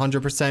tie in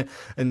 100%.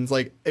 And it's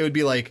like, it would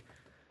be like,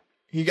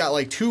 you got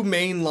like two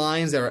main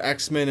lines that are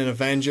X-Men and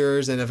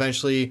Avengers, and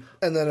eventually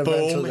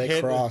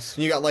they cross.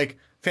 You got like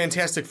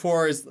Fantastic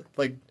Four is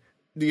like,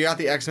 you got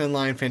the X-Men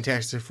line,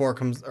 Fantastic Four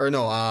comes, or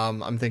no,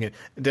 I'm thinking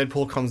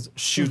Deadpool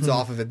shoots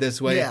off of it this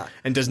way,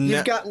 and does not.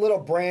 You've got little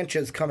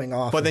branches coming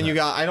off. But then you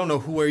got, I don't know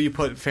where you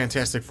put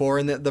Fantastic Four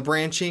in the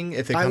branching,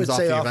 if it comes off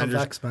the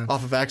Avengers,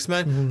 off of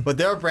X-Men, but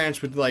their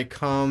branch would like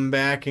come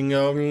back and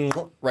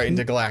go right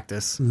into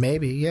Galactus.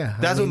 Maybe, yeah.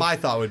 That's what my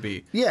thought would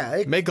be.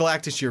 Yeah, make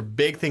Galactus your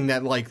big thing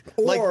that like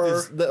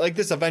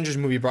this Avengers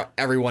movie brought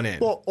everyone in.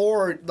 Well,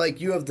 or like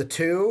you have the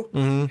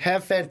two,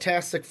 have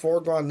Fantastic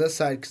Four go on this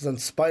side because then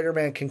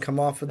Spider-Man can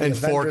come off of the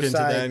Avengers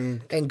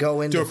side and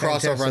go into do a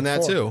crossover on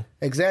that too.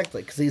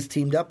 Exactly, because he's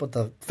teamed up with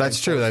the.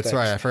 That's true. That's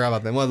right. I forgot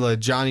about them. Well,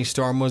 Johnny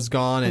Storm was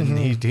gone, and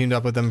he teamed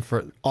up with them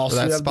for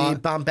also that spot. The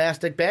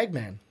bombastic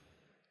Bagman.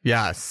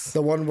 Yes,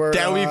 the one where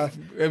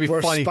that'd be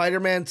funny.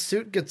 Spider-Man's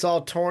suit gets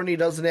all torn. He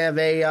doesn't have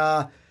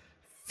a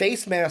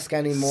face mask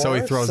anymore, so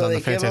he throws on the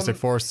Fantastic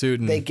Four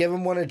suit. And they give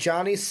him one of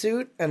Johnny's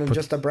suit and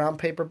just a brown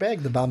paper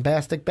bag, the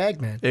bombastic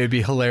Bagman. It would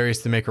be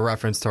hilarious to make a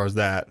reference towards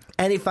that.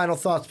 Any final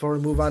thoughts before we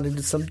move on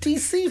into some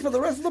DC for the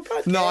rest of the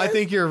podcast? No, I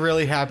think you're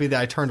really happy that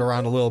I turned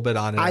around a little bit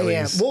on it. I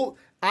am. Well,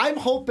 I'm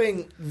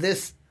hoping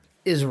this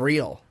is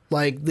real.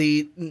 Like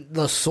the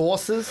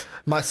sources,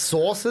 my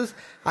sources,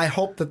 I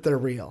hope that they're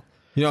real.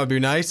 You know, it'd be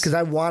nice because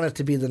I want it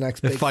to be the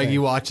next big thing. If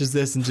Feige watches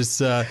this and just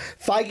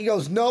Feige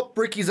goes, nope,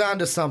 Ricky's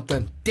onto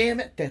something. Damn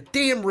it, that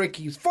damn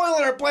Ricky's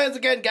foiling our plans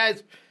again,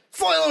 guys.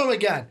 Foiling them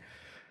again.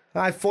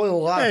 I foil a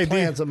lot of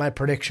plans with my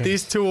predictions.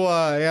 These two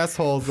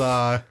assholes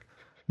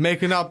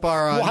making up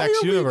our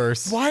next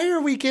universe. Why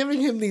are we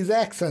giving him these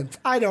accents?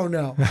 I don't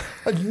know.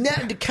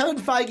 Kevin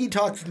Feige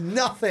talks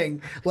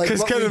nothing like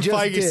what Kevin we just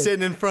Feige's did.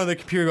 sitting in front of the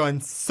computer going,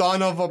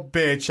 son of a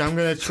bitch, I'm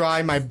going to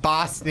try my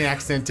Boston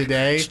accent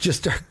today. It's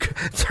just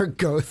our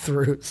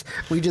go-throughs.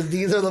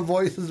 These are the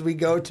voices we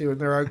go to, and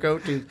they're our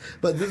go-tos.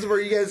 But this is where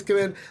you guys come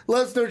in.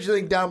 Let us know what you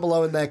think down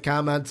below in that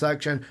comment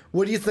section.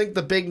 What do you think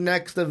the big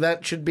next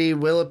event should be?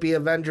 Will it be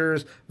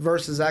Avengers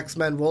versus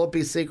X-Men? Will it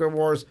be Secret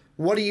Wars?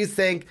 What do you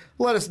think?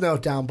 Let us know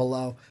down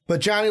below. But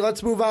Johnny,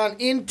 let's move on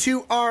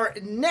into our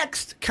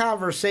next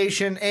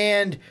conversation.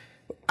 And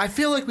I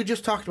feel like we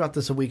just talked about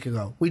this a week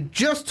ago. We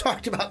just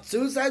talked about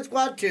Suicide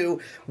Squad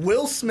 2.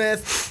 Will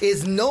Smith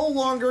is no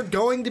longer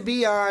going to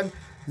be on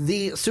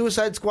the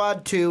Suicide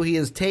Squad 2. He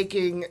is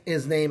taking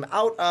his name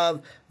out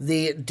of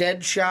the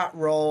Deadshot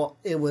role.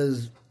 It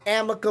was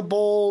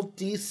amicable,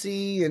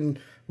 DC and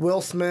Will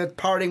Smith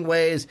parting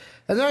ways.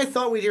 And then I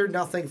thought we'd hear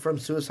nothing from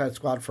Suicide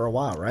Squad for a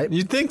while, right?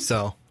 You'd think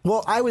so.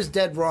 Well, I was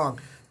dead wrong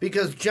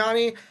because,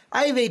 Johnny,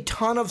 I have a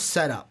ton of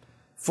setup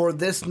for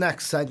this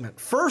next segment.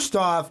 First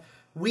off,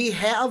 we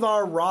have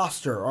our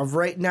roster of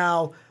right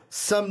now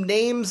some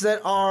names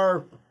that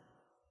are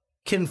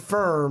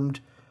confirmed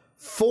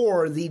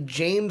for the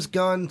James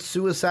Gunn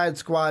Suicide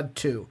Squad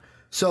 2.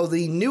 So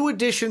the new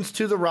additions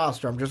to the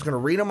roster, I'm just going to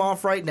read them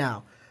off right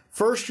now.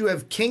 First, you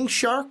have King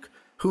Shark,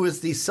 who is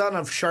the son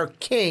of Shark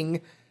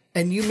King,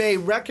 and you may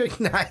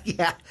recognize...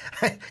 Yeah,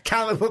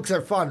 comic books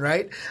are fun,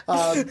 right?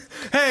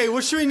 Hey,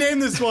 what should we name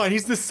this one?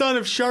 He's the son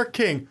of Shark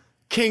King.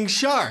 King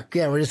Shark.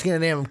 Yeah, we're just going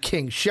to name him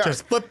King Shark.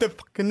 Just flip the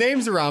fucking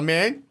names around,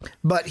 man.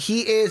 But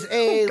he is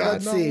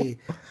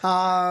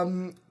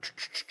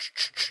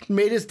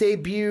made his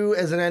debut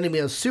as an enemy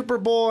of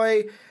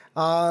Superboy.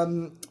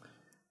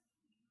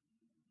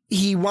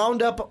 He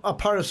wound up a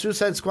part of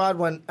Suicide Squad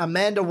when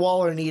Amanda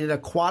Waller needed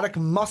aquatic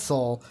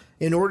muscle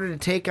in order to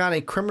take on a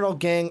criminal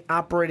gang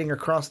operating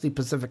across the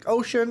Pacific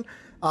Ocean.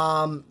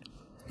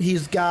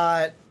 He's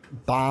got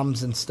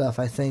bombs and stuff,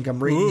 I think.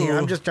 I'm reading here.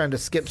 I'm just trying to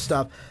skip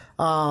stuff.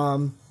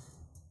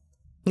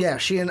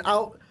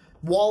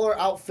 Waller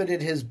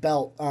outfitted his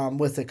belt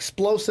with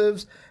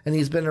explosives, and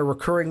he's been a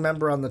recurring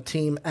member on the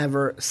team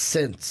ever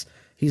since.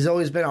 He's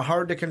always been a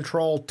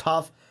hard-to-control,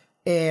 tough,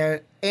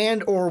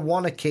 and or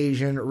one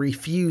occasion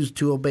refused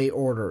to obey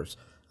orders.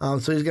 So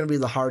he's going to be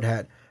the hard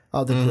hat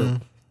of the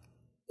group.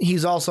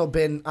 He's also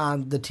been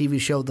on the TV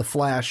show The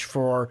Flash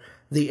for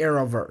the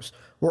Arrowverse.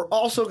 We're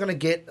also going to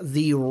get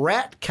the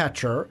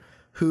Ratcatcher,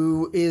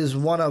 who is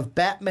one of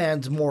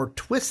Batman's more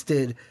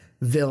twisted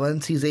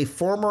villains. He's a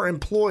former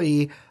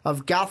employee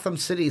of Gotham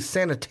City's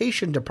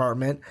sanitation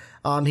department.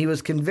 He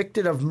was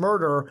convicted of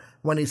murder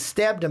when he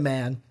stabbed a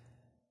man.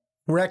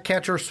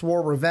 Ratcatcher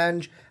swore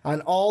revenge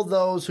on all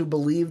those who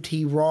believed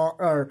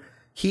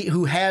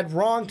who had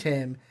wronged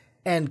him,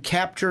 and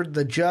captured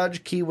the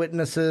judge, key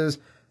witnesses,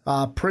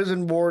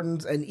 prison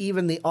wardens, and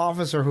even the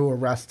officer who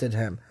arrested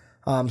him.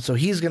 So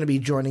he's going to be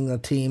joining the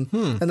team.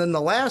 And then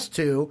the last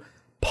two,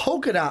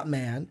 Polka Dot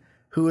Man,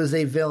 who is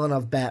a villain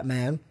of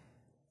Batman.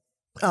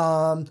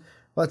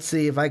 Let's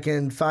see if I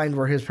can find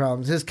where his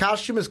problems. His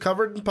costume is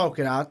covered in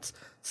polka dots.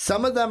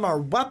 Some of them are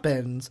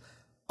weapons.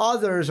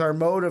 Others are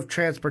mode of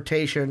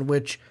transportation,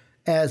 which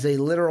as a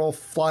literal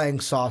flying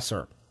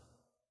saucer.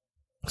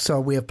 So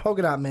we have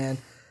Polka Dot Man.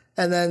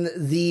 And then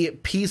the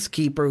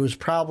Peacekeeper, who's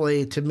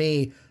probably, to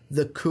me,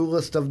 the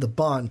coolest of the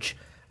bunch.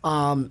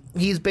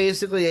 He's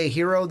basically a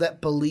hero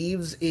that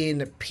believes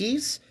in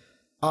peace,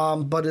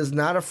 but is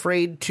not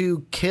afraid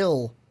to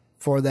kill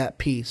for that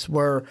peace.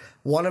 Where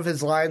one of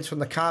his lines from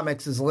the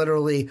comics is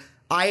literally,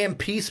 I am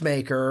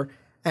Peacemaker,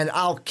 and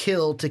I'll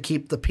kill to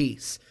keep the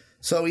peace.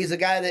 So he's a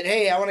guy that,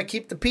 hey, I want to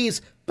keep the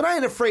peace, but I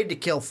ain't afraid to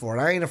kill for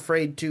it. I ain't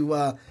afraid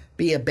to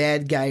be a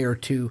bad guy or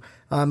two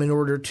in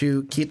order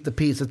to keep the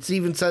peace. It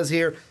even says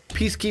here,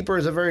 Peacekeeper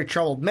is a very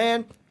troubled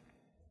man,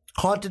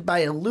 haunted by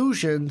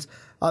illusions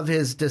of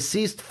his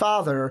deceased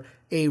father,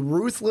 a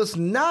ruthless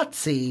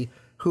Nazi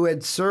who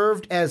had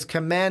served as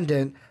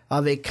commandant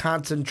of a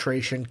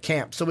concentration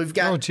camp. So we've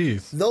got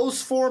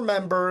those four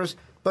members,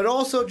 but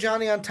also,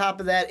 Johnny, on top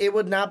of that, it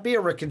would not be a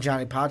Rick and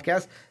Johnny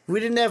podcast if we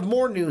didn't have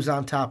more news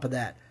on top of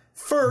that.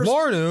 First,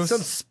 more news.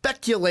 Some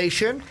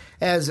speculation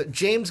as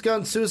James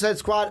Gunn's Suicide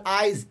Squad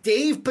eyes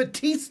Dave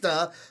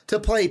Bautista to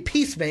play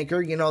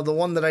Peacemaker. You know, the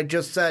one that I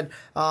just said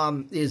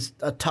is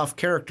a tough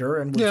character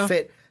and would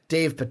fit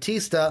Dave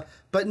Bautista.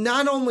 But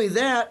not only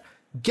that,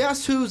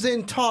 guess who's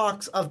in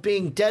talks of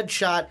being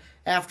Deadshot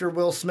after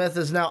Will Smith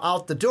is now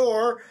out the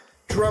door?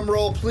 Drum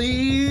roll,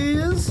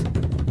 please.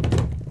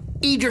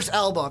 Idris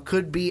Elba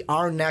could be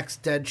our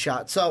next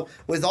Deadshot. So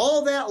with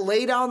all that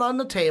laid out on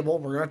the table,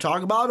 we're going to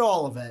talk about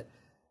all of it.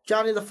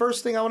 Johnny, the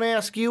first thing I want to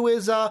ask you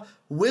is,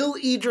 will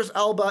Idris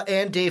Elba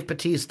and Dave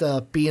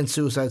Bautista be in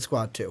Suicide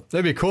Squad 2?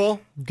 That'd be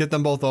cool. Get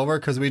them both over,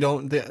 because we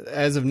don't,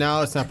 as of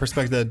now, it's not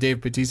prospective that Dave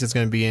Bautista is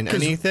going to be in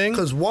anything.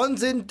 Because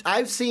one's in,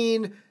 I've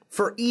seen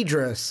for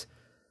Idris,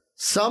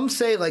 some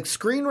say, like,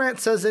 Screen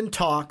Rant says in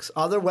talks,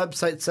 other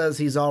website says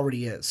he's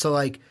already in. So,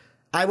 like,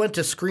 I went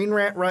to Screen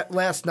Rant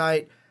last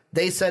night,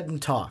 they said in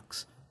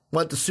talks.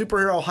 Went to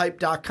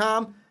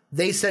superherohype.com,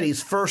 they said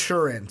he's for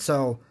sure in.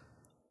 So,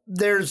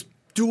 there's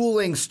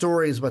dueling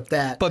stories with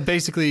that. But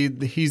basically,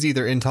 he's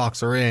either in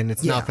talks or in.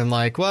 It's nothing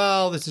like,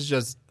 well, this is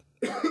just,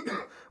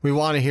 we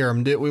want to hear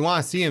him do, we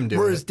want to see him do it.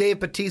 Whereas Dave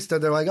Bautista,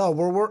 they're like, oh,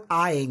 we're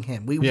eyeing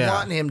him. We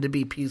want him to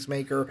be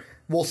Peacemaker.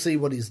 We'll see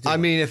what he's doing. I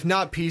mean, if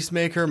not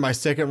Peacemaker, my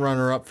second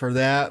runner-up for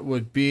that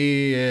would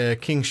be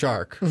King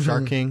Shark.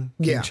 Shark King?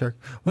 King Shark.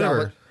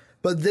 Whatever. No,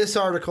 but this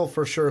article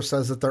for sure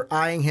says that they're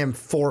eyeing him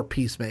for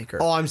Peacemaker.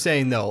 Oh, I'm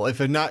saying, though, if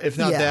not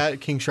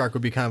that, King Shark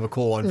would be kind of a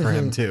cool one for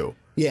him, too.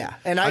 Yeah.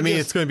 And I mean,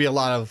 it's going to be a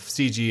lot of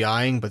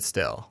CGIing, but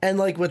still. And,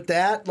 like, with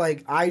that,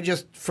 like, I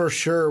just for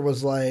sure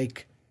was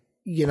like,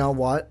 you know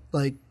what?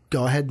 Like,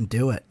 go ahead and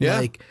do it. Yeah.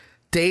 Like,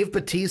 Dave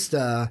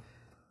Bautista,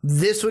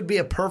 this would be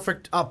a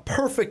perfect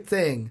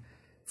thing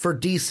for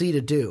DC to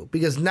do.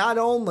 Because not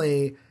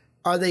only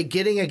are they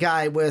getting a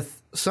guy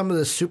with some of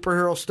the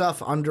superhero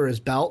stuff under his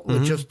belt,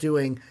 with just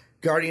doing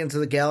Guardians of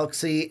the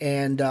Galaxy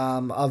and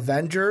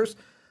Avengers,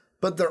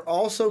 but they're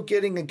also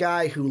getting a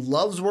guy who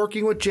loves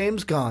working with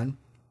James Gunn,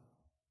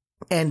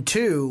 and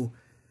two,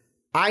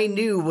 I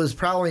knew was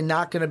probably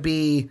not going to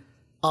be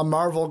a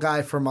Marvel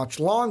guy for much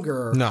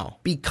longer. No.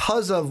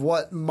 Because of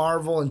what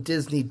Marvel and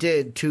Disney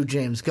did to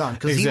James Gunn.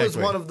 Because he was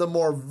one of the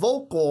more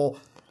vocal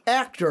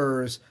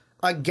actors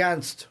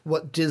against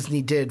what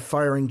Disney did,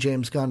 firing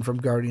James Gunn from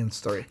Guardians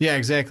 3. Yeah,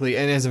 exactly.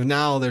 And as of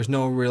now, there's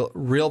no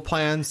real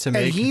plans to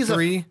make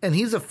 3. And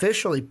he's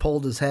officially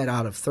pulled his head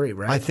out of 3,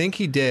 right? I think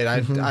he did.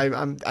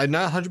 I'm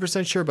not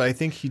 100% sure, but I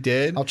think he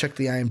did. I'll check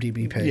the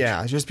IMDb page.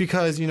 Yeah, just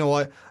because, you know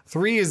what?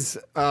 3 is,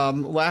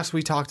 last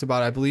we talked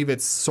about, I believe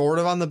it's sort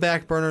of on the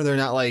back burner. They're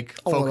not, like,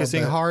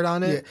 focusing hard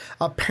on it.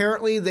 Yeah.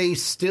 Apparently, they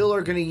still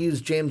are going to use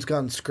James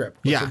Gunn's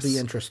script, which will be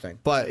interesting.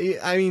 But,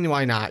 I mean,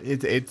 why not?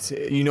 It's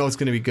it's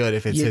going to be good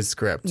if it's his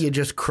script. You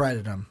just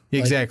credit him.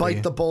 Exactly. Like,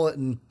 bite the bullet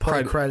and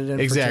put credit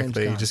in for James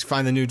Gunn. Just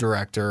find the new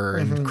director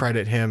and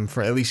credit him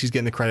for, at least he's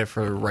getting the credit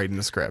for writing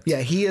the script. Yeah,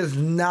 he is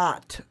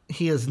not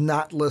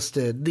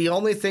listed. The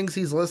only things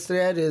he's listed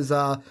at is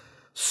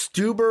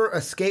Stuber,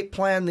 Escape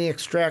Plan, The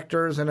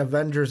Extractors, and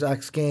Avengers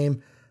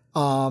Endgame,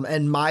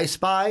 and My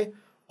Spy.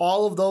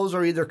 All of those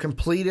are either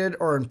completed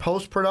or in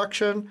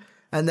post-production,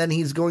 and then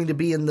he's going to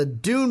be in the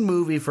Dune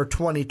movie for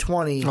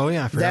 2020. Oh,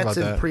 yeah, I forgot about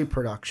that. That's in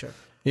pre-production.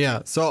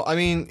 Yeah, so, I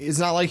mean, it's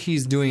not like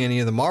he's doing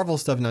any of the Marvel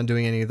stuff, not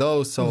doing any of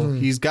those, so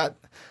he's got,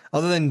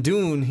 other than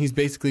Dune, he's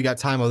basically got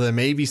time, other than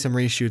maybe some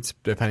reshoots,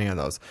 depending on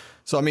those.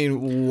 So, I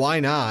mean,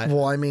 why not?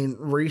 Well, I mean,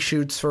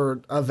 reshoots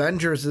for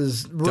Avengers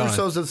is,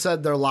 Russos have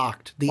said they're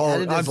locked. The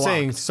edit is locked. I'm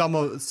saying some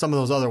of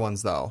those other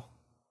ones, though.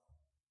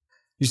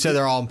 You said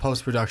they're all in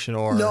post-production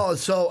or... No,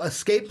 so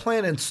Escape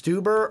Plan and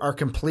Stuber are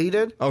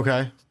completed.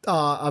 Okay.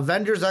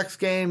 Avengers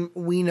Endgame,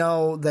 we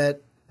know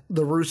that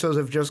the Russos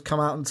have just come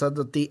out and said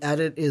that the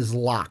edit is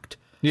locked.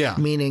 Yeah.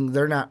 Meaning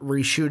they're not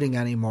reshooting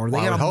anymore. They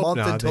got a month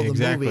until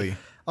the movie.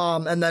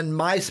 And then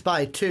My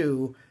Spy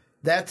 2,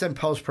 that's in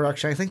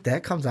post-production. I think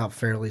that comes out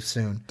fairly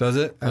soon. Does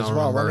it? As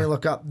well. Let me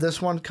look up.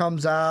 This one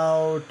comes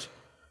out...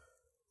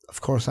 Of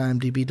course,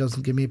 IMDb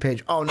doesn't give me a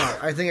page. Oh, no.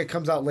 I think it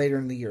comes out later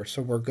in the year,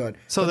 so we're good.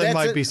 So there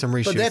might be some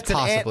reshoots,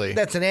 possibly.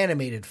 That's an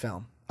animated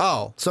film.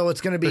 Oh. So it's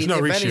going to be, if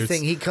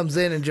anything, he comes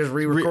in and just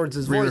re-records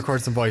his voice.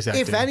 Re-records some voice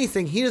acting. If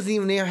anything, he doesn't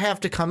even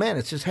have to come in.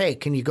 It's just, hey,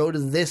 can you go to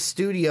this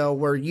studio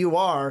where you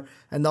are,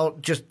 and they'll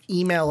just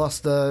email us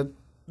the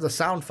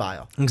sound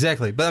file.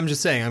 Exactly. But I'm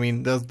just saying, I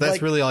mean,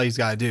 that's really all he's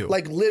got to do.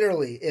 Like,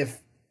 literally,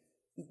 if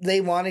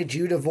they wanted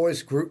you to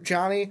voice Groot,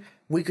 Johnny,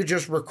 we could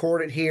just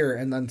record it here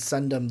and then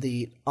send them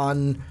the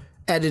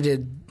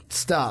unedited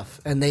stuff,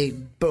 and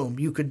boom,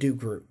 you could do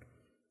Groot.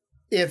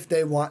 If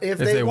they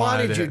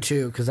wanted you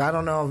to, because I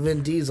don't know if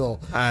Vin Diesel.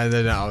 I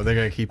don't know. They're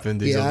gonna keep Vin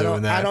Diesel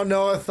doing that. I don't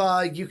know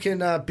if you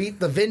can beat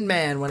the Vin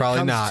Man when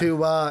Probably it comes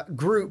to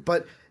Groot.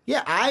 But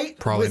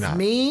yeah,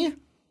 me,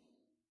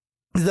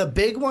 the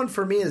big one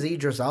for me is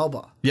Idris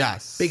Elba.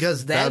 Yes,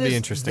 because that'd be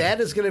interesting.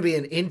 That is going to be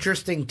an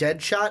interesting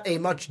Deadshot, a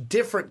much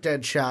different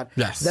Deadshot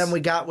than we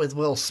got with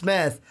Will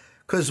Smith.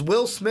 Because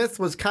Will Smith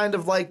was kind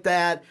of like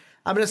that.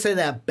 I'm going to say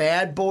that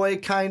bad boy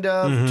kind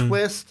of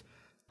twist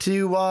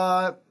to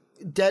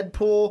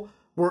Deadpool,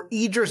 where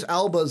Idris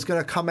Elba is going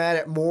to come at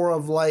it more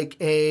of like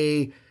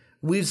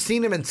we've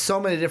seen him in so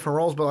many different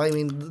roles, but I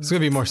mean, it's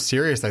going to be more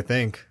serious, I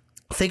think.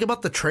 Think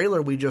about the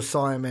trailer we just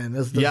saw him in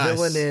as the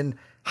villain in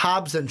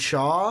Hobbs and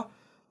Shaw.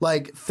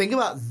 Like, think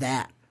about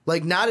that.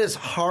 Like, not as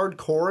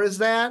hardcore as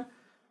that,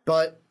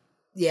 but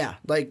yeah,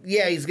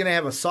 he's going to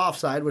have a soft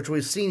side, which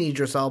we've seen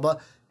Idris Elba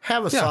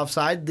have a soft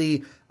side.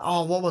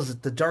 What was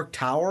it? The Dark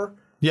Tower?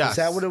 Yes. Is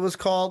that what it was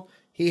called?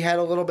 He had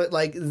a little bit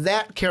like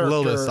that character. A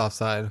little bit soft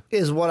side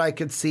is what I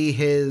could see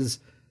his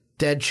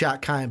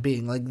Deadshot kind of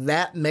being, like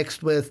that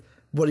mixed with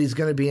what he's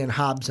going to be in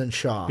Hobbs and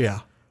Shaw.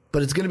 Yeah,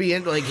 but it's going to be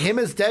like him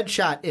as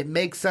Deadshot. It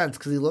makes sense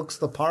because he looks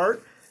the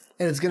part,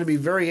 and it's going to be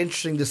very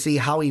interesting to see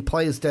how he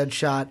plays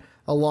Deadshot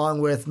along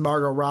with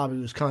Margot Robbie,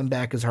 who's coming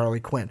back as Harley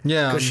Quinn.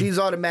 Yeah, because she's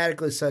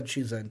automatically said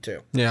she's in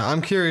too. Yeah,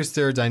 I'm curious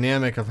their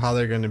dynamic of how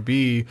they're going to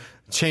be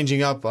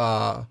changing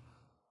up.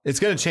 It's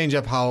going to change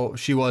up how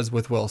she was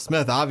with Will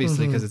Smith,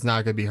 obviously, because it's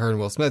not going to be her and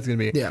Will Smith. It's going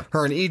to be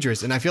her and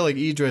Idris. And I feel like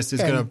Idris is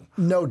going to...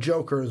 No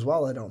Joker as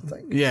well, I don't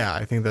think. Yeah,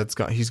 I think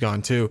he's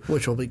gone too.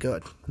 Which will be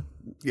good.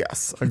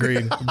 Yes,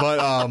 agreed.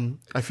 But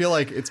I feel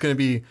like it's going to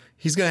be...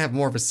 He's going to have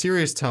more of a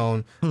serious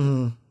tone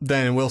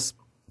than Will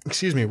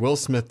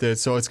Smith did.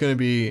 So it's going to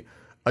be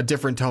a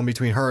different tone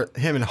between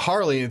him and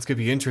Harley. And it's going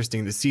to be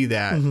interesting to see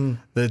that,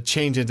 the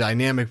change in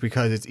dynamic,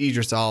 because it's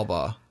Idris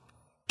Elba.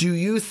 Do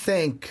you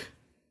think...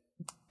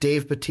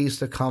 Dave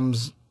Bautista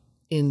comes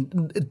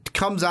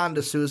on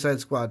to Suicide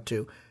Squad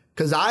 2?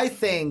 Because I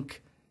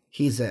think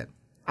he's in.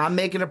 I'm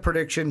making a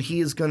prediction he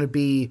is going to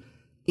be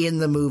in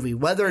the movie.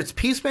 Whether it's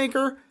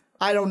Peacemaker,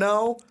 I don't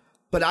know.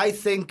 But I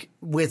think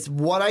with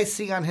what I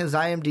see on his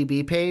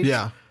IMDb page,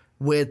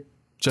 with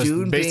just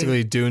Dune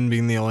Dune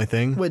being the only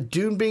thing. With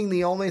Dune being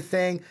the only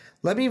thing,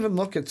 let me even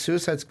look at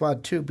Suicide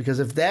Squad 2. Because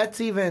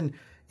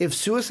if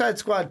Suicide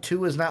Squad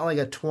 2 is not like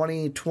a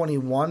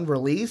 2021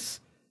 release,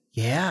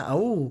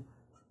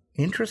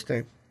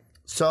 interesting.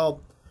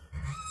 So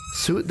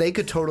they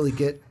could totally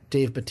get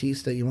Dave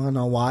Bautista. You want to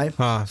know why?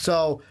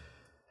 So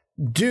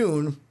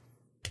Dune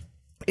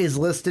is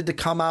listed to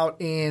come out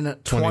in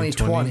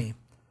 2020.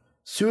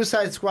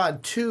 Suicide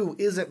Squad 2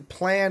 isn't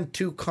planned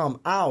to come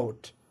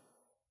out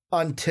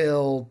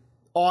until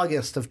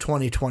August of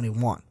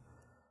 2021.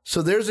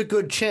 So there's a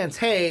good chance,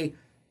 hey,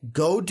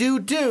 go do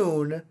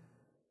Dune.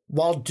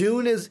 While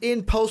Dune is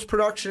in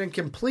post-production and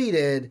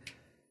completed,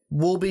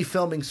 we'll be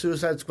filming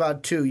Suicide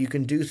Squad 2. You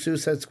can do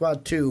Suicide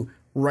Squad 2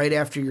 right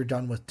after you're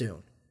done with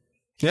Dune.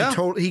 Yeah.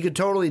 He could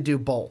totally do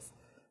both.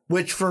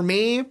 Which, for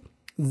me,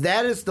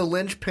 that is the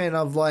linchpin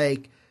of,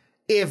 like,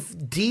 if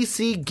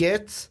DC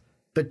gets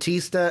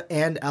Batista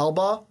and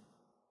Elba,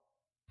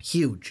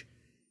 huge.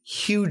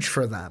 Huge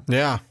for them.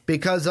 Yeah.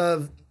 Because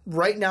of,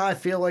 right now, I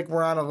feel like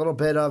we're on a little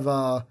bit of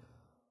a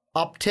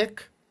uptick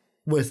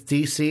with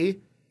DC.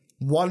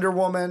 Wonder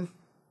Woman,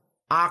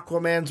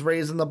 Aquaman's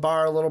raising the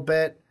bar a little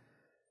bit.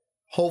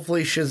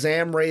 Hopefully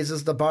Shazam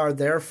raises the bar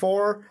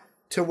therefore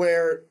to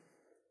where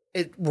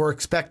we're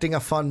expecting a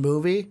fun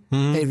movie. Mm-hmm.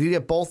 And if you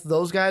get both of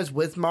those guys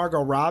with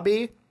Margot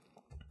Robbie,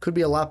 could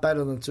be a lot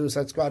better than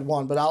Suicide Squad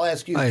 1. But I'll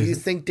ask you, do you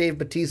think Dave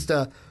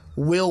Bautista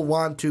will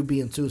want to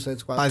be in Suicide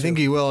Squad 2? I think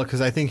he will, because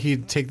I think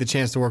he'd take the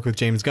chance to work with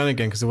James Gunn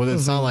again, because what it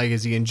sounds like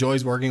is he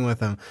enjoys working with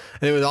him.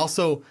 And it would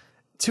also,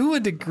 to a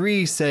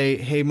degree, say,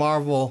 hey,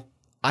 Marvel,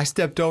 I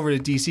stepped over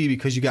to DC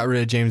because you got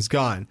rid of James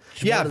Gunn.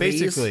 Yeah,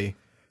 basically.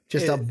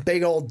 Just a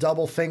big old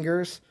double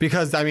fingers.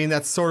 Because, I mean,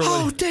 that's sort of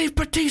like... Dave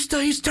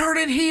Bautista, he's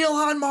turning heel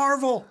on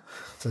Marvel.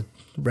 It's a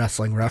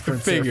wrestling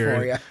reference there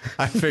for you.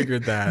 I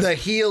figured that. The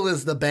heel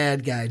is the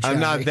bad guy, Johnny.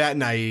 I'm not that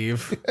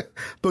naive.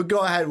 But go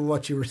ahead with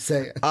what you were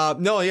saying.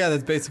 No, yeah,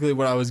 that's basically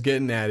what I was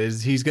getting at,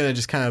 is he's going to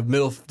just kind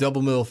of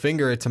double middle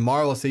finger it to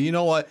Marvel and say, you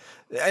know what?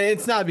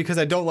 It's not because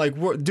I don't like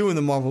doing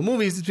the Marvel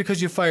movies. It's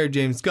because you fired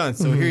James Gunn.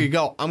 So here you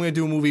go. I'm going to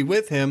do a movie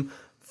with him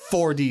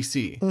for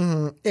DC.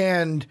 Mm-hmm.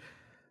 And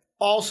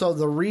also,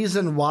 the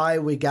reason why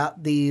we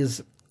got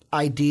these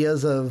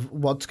ideas of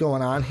what's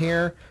going on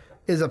here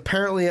is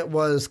apparently it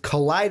was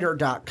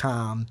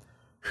Collider.com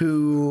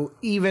who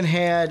even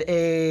had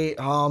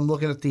I'm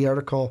looking at the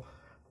article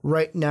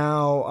right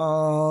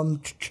now.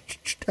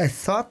 I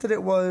thought that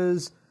it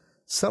was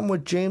something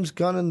with James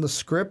Gunn in the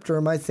script, or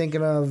am I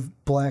thinking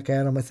of Black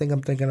Adam? I think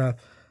I'm thinking of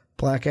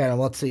Black Adam.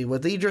 Let's see.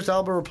 With Idris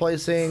Elba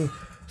replacing...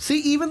 See,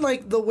 even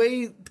like the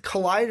way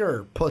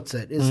Collider puts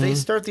it is they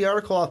start the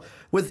article off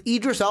with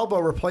Idris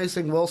Elba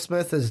replacing Will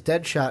Smith as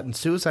Deadshot in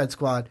Suicide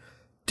Squad.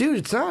 Dude,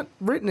 it's not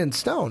written in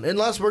stone.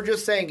 Unless we're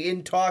just saying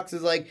in talks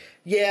is like,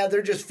 yeah,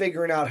 they're just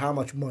figuring out how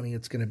much money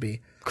it's going to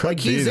be.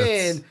 He's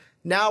in.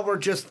 Now we're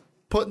just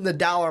putting the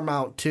dollar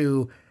amount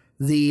to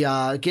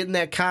the getting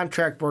that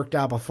contract worked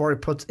out before he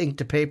puts ink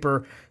to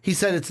paper. He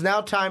said it's now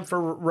time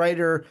for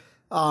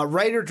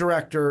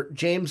writer-director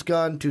James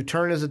Gunn to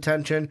turn his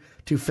attention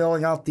to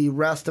filling out the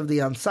rest of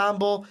the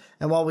ensemble.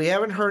 And while we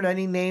haven't heard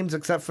any names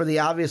except for the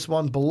obvious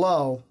one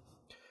below,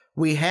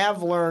 we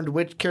have learned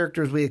which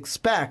characters we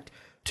expect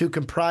to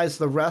comprise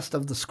the rest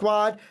of the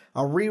squad.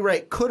 A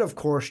rewrite could, of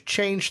course,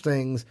 change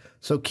things,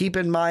 so keep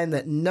in mind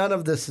that none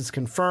of this is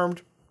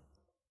confirmed.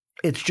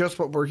 It's just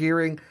what we're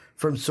hearing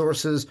from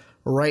sources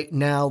right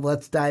now.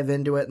 Let's dive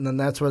into it, and then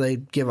that's where they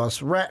give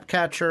us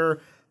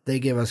Ratcatcher, they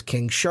give us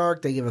King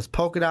Shark, they give us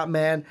Polka Dot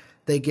Man,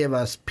 they give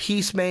us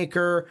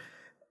Peacemaker.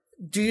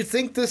 Do you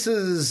think this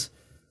is...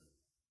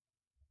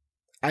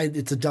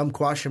 it's a dumb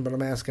question, but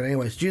I'm asking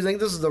anyways. Do you think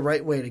this is the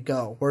right way to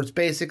go? Where it's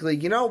basically,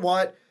 you know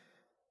what?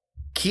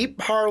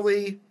 Keep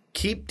Harley,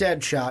 keep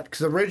Deadshot,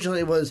 because originally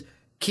it was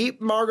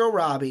keep Margot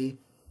Robbie,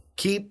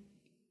 keep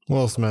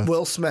Will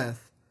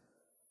Smith,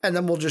 and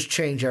then we'll just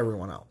change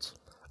everyone else.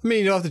 I mean,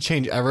 you don't have to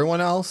change everyone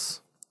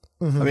else.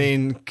 Mm-hmm. I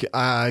mean,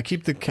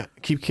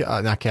 keep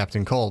not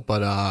Captain Colt,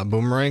 but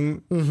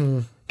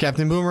Boomerang,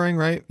 Captain Boomerang,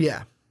 right?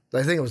 Yeah,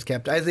 I think it was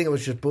Captain. I think it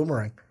was just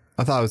Boomerang.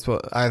 I thought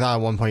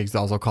at one point he's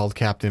also called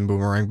Captain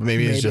Boomerang, but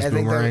maybe it's just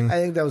Boomerang. I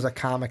think that was a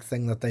comic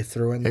thing that they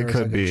threw in there. It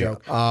could be. A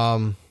joke.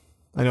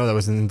 I know that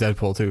was in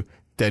Deadpool too.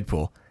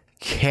 Deadpool.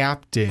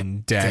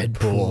 Captain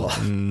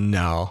Deadpool.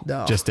 No,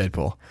 just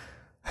Deadpool.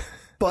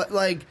 But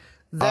like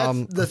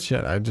that's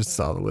shit. I just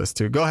saw the list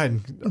too. Go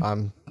ahead.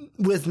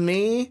 With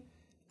me,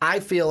 I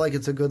feel like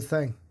it's a good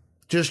thing.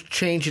 Just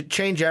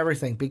change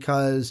everything,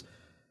 because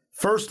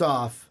first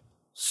off,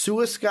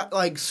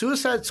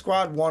 Suicide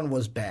Squad 1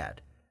 was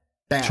bad.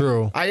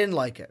 True. I didn't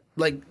like it.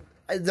 Like,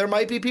 there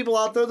might be people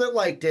out there that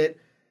liked it.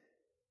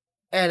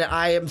 And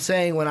I am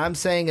saying, when I'm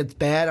saying it's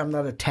bad, I'm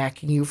not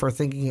attacking you for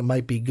thinking it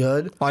might be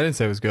good. Oh, I didn't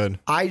say it was good.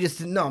 I just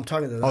didn't know. I'm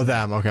talking to them. Oh,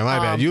 them. Okay, my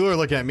bad. You were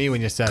looking at me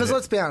when you said it. Because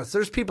let's be honest,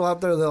 there's people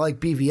out there that like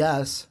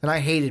BVS, and I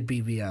hated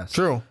BVS.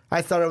 True.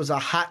 I thought it was a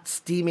hot,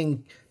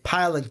 steaming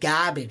pile of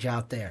garbage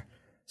out there.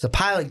 It's a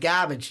pile of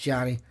garbage,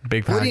 Johnny.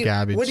 Big pile of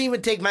garbage. Wouldn't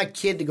even take my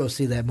kid to go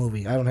see that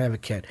movie. I don't have a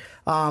kid.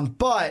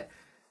 But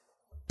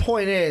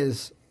point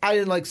is, I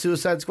didn't like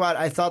Suicide Squad.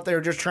 I thought they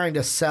were just trying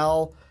to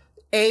sell.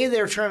 A,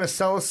 they were trying to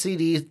sell a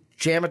CD,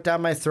 jam it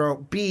down my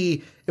throat.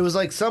 B, it was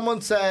like someone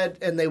said,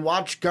 and they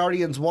watched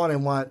Guardians 1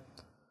 and went,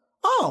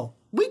 oh,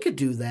 we could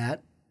do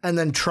that. And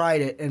then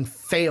tried it and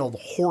failed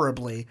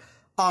horribly.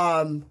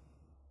 I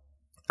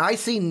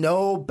see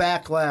no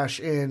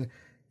backlash in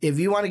if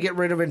you want to get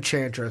rid of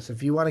Enchantress,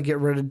 if you want to get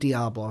rid of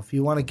Diablo, if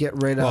you want to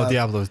get rid of... Well,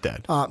 Diablo's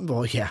dead.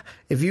 Well, yeah.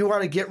 If you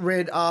want to get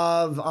rid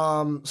of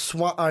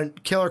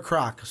Killer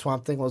Croc,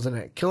 Swamp Thing wasn't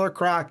it? Killer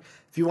Croc,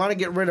 if you want to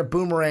get rid of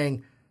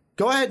Boomerang,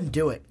 go ahead and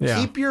do it. Yeah.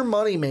 Keep your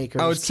money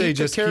makers. I would say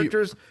just the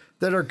characters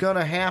that are going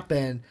to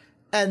happen,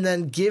 and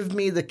then give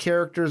me the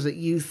characters that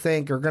you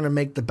think are going to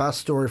make the best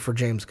story for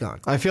James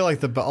Gunn. I feel like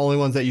the only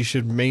ones that you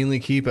should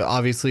mainly keep,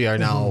 obviously, are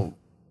now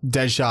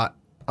Deadshot,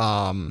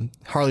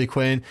 Harley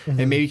Quinn,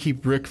 and maybe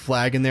keep Rick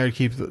Flag in there to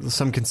keep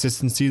some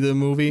consistency to the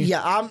movie.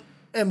 Yeah,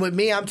 and with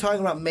me, I'm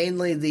talking about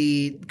mainly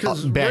the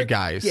bad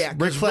guys. Yeah,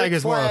 Rick Flag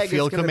is more a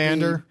field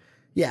commander.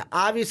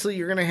 Obviously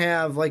you're going to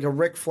have like a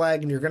Rick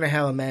Flag, and you're going to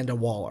have Amanda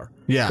Waller.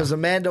 Yeah, because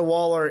Amanda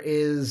Waller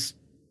is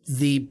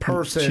the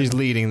person she's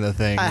leading the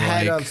thing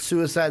ahead of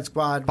Suicide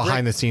Squad,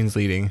 behind the scenes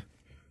leading.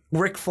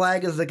 Rick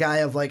Flag is the guy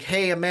of like,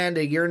 hey,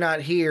 Amanda, you're not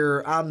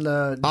here. I'm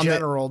the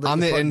general. I'm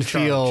the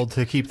infield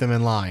to keep them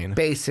in line.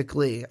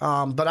 Basically.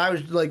 But I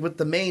was like, with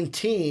the main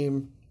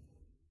team,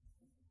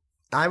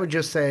 I would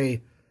just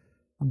say,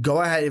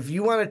 go ahead. If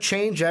you want to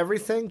change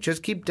everything,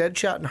 just keep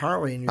Deadshot and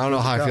Harley. And I don't know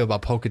how I feel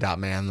about Polka Dot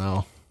Man,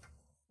 though.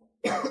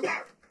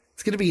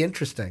 It's going to be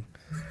interesting.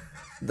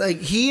 Like,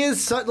 he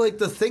is such, like,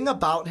 the thing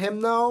about him,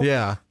 though.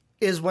 Yeah.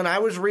 Is when I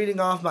was reading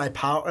off my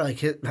power,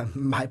 like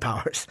my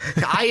powers.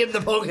 I am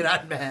the Polka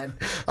Dot Man.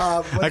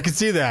 I could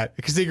see that.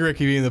 I could see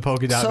Ricky being the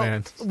Polka Dot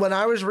Man. When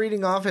I was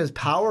reading off his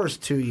powers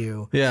to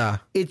you,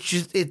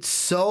 it's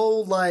so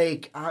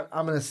like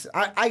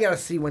I gotta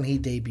see when he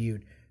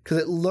debuted, because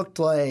it looked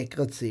like,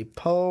 let's see,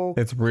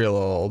 It's real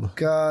old.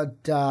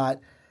 Dot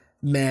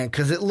Man,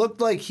 because it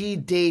looked like he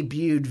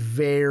debuted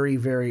very,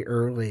 very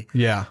early.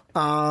 Yeah.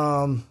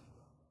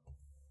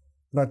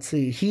 Let's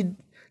see,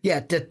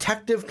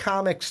 Detective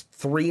Comics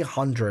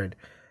 300.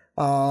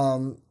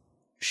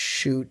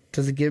 Shoot,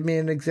 does it give me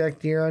an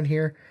exact year on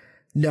here?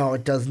 No,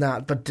 it does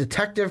not. But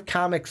Detective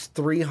Comics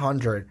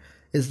 300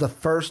 is the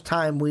first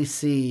time we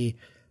see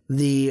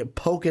the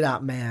Polka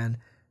Dot Man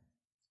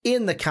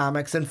in the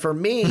comics. And for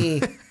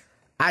me,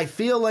 I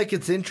feel like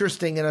it's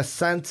interesting in a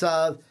sense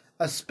of,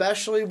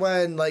 especially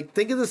when, like,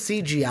 think of the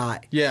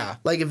CGI. Yeah.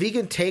 Like, if he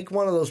can take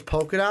one of those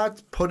polka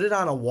dots, put it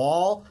on a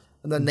wall,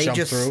 and then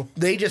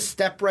they just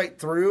step right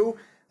through,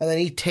 and then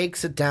he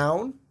takes it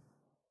down.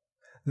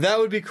 That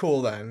would be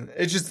cool then.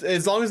 It's just,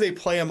 as long as they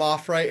play him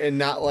off right and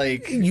not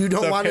like you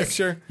don't want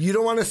picture. You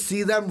don't want to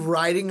see them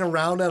riding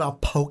around on a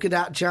polka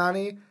dot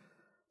Johnny.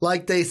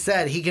 Like they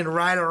said, he can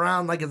ride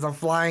around like it's a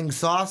flying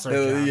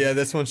saucer. Yeah,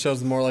 this one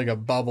shows more like a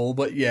bubble,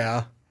 but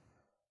yeah.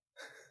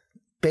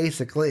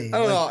 Basically. I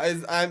don't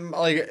know. I'm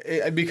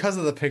like, because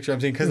of the picture I'm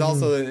seeing, because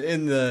also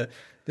in the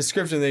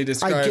description they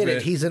describe I get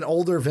it. He's an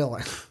older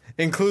villain.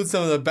 Includes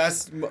some of the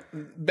best.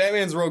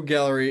 Batman's Rogue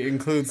Gallery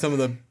includes some of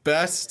the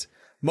best,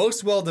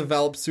 most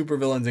well-developed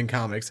supervillains in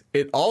comics.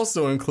 It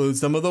also includes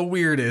some of the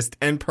weirdest,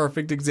 and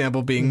perfect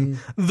example being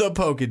the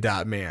Polka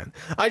Dot Man.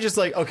 I just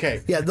like,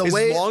 okay, as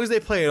long as they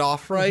play it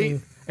off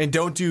right and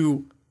don't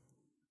do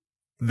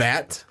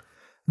that.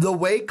 The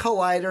way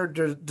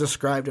Collider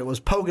described it was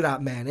Polka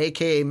Dot Man,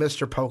 a.k.a.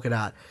 Mr. Polka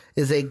Dot,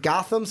 is a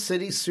Gotham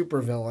City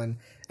supervillain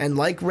and,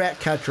 like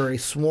Ratcatcher, a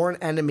sworn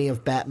enemy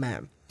of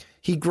Batman.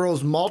 He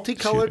grows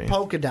multicolored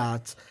polka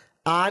dots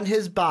on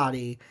his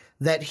body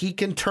that he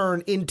can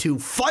turn into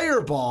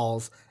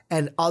fireballs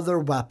and other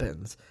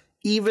weapons,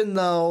 even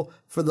though,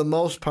 for the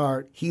most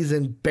part, he's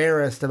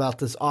embarrassed about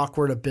this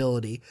awkward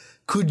ability.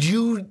 Could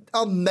you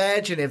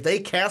imagine if they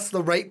cast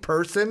the right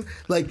person?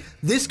 Like,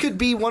 this could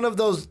be one of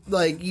those,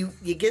 like,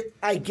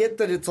 I get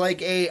that it's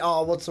like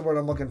what's the word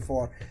I'm looking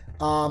for?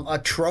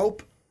 A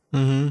trope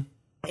in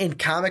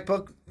comic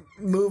book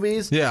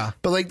movies. Yeah.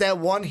 But, like, that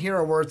one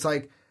hero where it's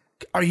like,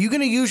 are you going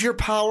to use your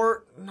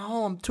power?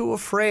 No, I'm too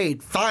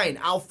afraid. Fine,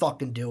 I'll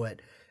fucking do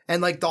it. And,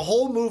 like, the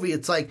whole movie,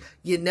 it's like,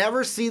 you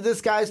never see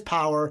this guy's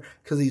power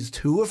because he's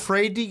too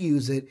afraid to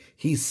use it.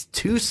 He's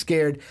too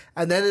scared.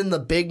 And then in the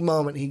big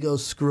moment, he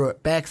goes, screw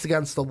it. Back's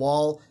against the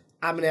wall.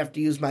 I'm going to have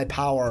to use my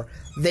power.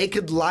 They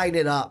could line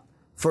it up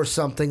for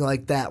something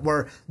like that,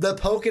 where the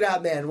Polka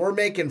Dot Man, we're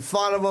making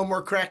fun of him.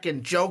 We're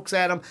cracking jokes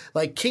at him.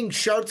 Like, King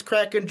Shark's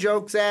cracking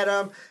jokes at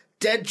him.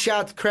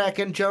 Deadshot's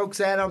cracking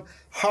jokes at him.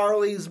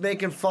 Harley's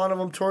making fun of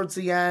him towards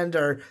the end,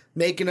 or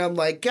making him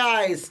like,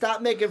 guys,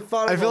 stop making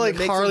fun of him. I feel like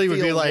Harley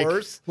would be like,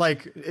 worse.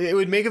 Like, it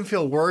would make him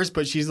feel worse,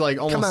 but she's like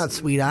almost. Come on,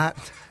 sweetheart.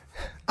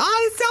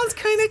 It sounds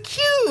kind of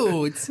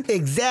cute.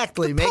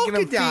 Exactly. Making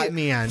him feel,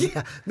 man.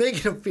 Yeah,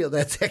 making him feel.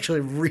 That's actually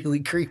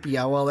really creepy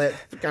how well that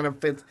kind of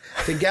fits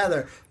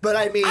together. But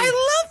I mean, I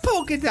love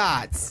polka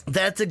dots.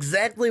 That's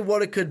exactly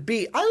what it could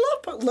be.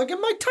 Look at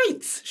my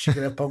tights. She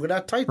could have polka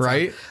dot tights,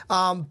 right?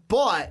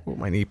 But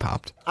my knee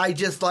popped.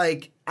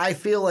 I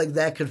feel like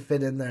that could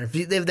fit in there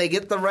if they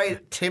get the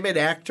right timid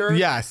actor.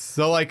 Yes,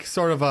 so like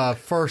sort of a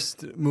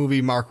first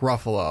movie Mark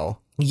Ruffalo.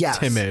 Yes.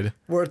 Timid.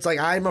 Where it's like,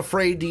 I'm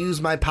afraid to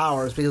use my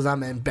powers because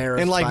I'm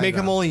embarrassed. And like make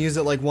them. him only use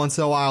it like once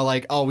in a while,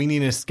 like, oh, we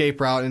need an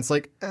escape route. And it's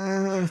like,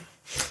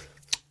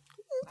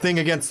 thing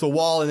against the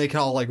wall, and they can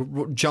all like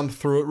jump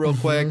through it real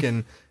quick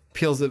and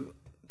peel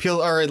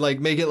peel or like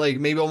make it like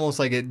maybe almost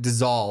like it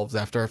dissolves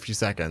after a few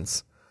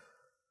seconds.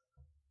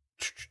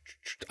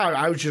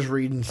 I was just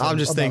reading. I'm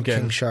just thinking.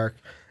 King Shark.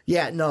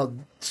 Yeah, no.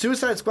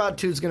 Suicide Squad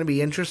 2 is going to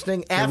be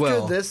interesting.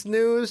 After this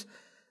news,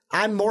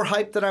 I'm more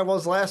hyped than I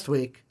was last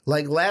week.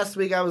 Like last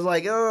week, I was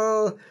like,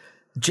 oh,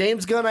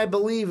 James Gunn, I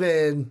believe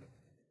in.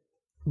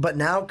 But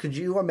now, could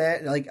you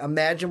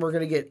imagine we're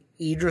going to get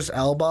Idris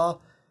Elba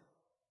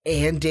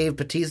and Dave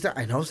Bautista?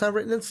 I know it's not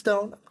written in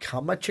stone. I'm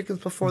counting my chickens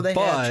before they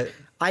hatch.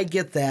 I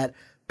get that.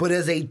 But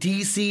as a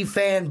DC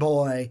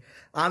fanboy,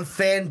 I'm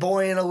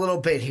fanboying a little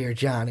bit here,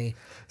 Johnny.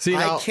 See,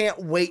 I can't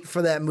wait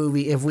for that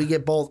movie if we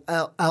get both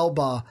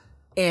Elba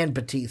and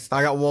Bautista.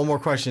 I got one more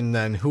question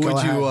then. Who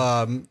would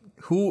you,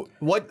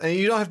 what, and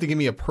you don't have to give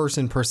me a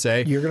person per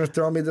se. You're going to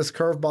throw me this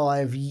curveball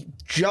I've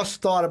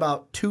just thought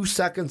about 2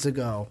 seconds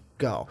ago.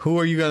 Go. Who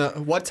are you going to,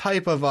 what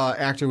type of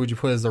actor would you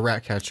put as the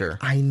rat catcher?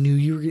 I knew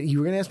you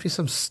were going to ask me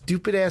some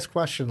stupid ass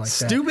question like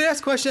that. Stupid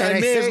ass question? And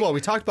I may as well.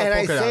 We talked about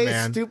Polka Dot Man. And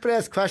I say stupid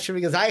ass question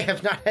because I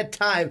have not had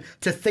time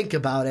to think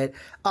about it.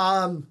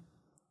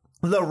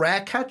 The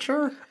rat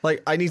catcher?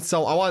 Like, I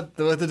want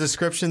the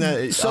description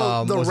that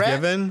was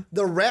given.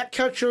 The rat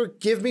catcher,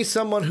 give me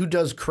someone who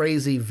does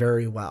crazy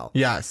very well.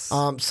 Yes.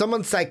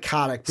 Someone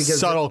psychotic. Because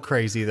subtle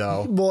crazy,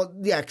 though. Well,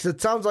 yeah, because it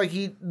sounds like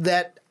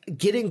that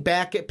getting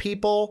back at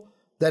people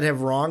that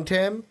have wronged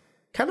him,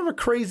 kind of a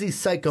crazy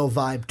psycho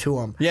vibe to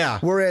him. Yeah.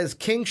 Whereas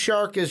King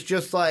Shark is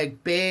just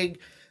like big,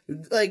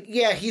 like,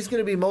 yeah, he's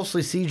going to be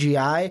mostly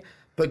CGI,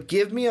 but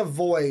give me a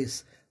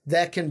voice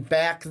that can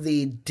back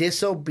the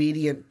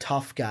disobedient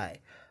tough guy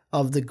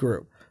of the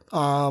group.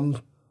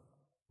 Peacekeeper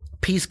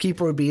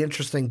would be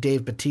interesting,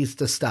 Dave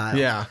Bautista style.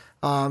 Yeah.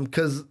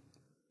 Because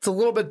it's a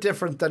little bit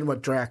different than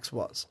what Drax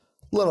was.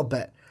 A little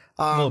bit.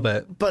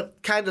 But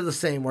kind of the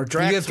same. Where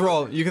Drax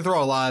you can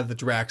throw a lot of the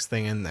Drax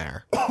thing in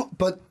there.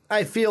 But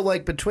I feel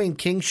like between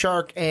King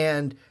Shark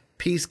and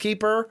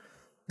Peacekeeper,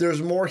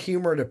 there's more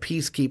humor to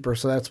Peacekeeper,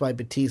 so that's why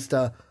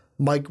Bautista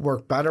might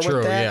work better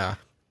with that. Yeah.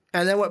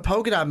 And then with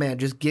Polka Dot Man,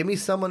 just give me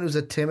someone who's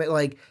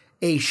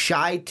a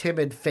shy,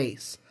 timid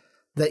face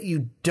that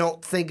you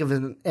don't think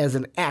of as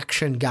an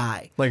action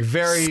guy. Like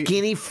very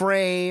skinny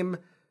frame,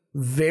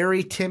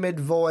 very timid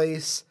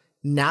voice,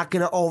 not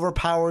going to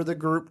overpower the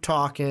group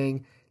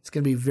talking. It's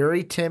going to be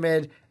very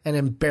timid and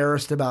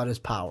embarrassed about his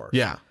powers.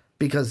 Yeah.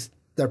 Because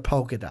they're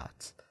polka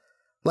dots.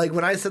 Like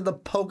when I said the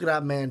Polka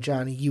Dot Man,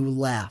 Johnny, you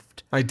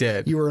laughed. I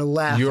did. You were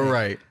laughing. You were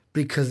right.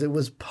 Because it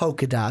was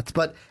polka dots.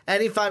 But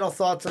any final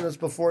thoughts on this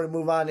before we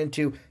move on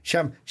into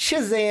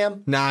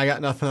Shazam? Nah, I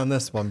got nothing on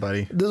this one,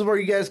 buddy. This is where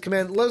you guys come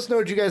in. Let us know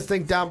what you guys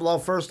think down below.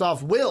 First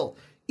off, will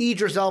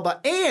Idris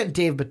Elba and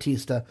Dave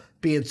Bautista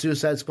be in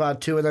Suicide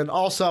Squad 2? And then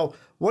also,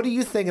 what are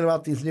you thinking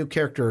about these new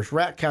characters?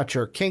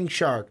 Ratcatcher, King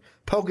Shark,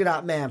 Polka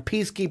Dot Man,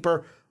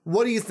 Peacekeeper.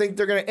 What do you think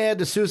they're going to add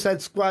to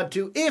Suicide Squad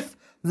 2 if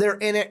they're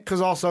in it? Because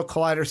also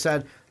Collider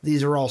said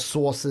these are all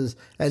sources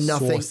and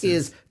nothing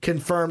is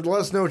confirmed.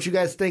 Let us know what you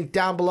guys think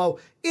down below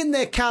in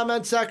the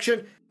comment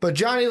section. But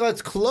Johnny,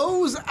 let's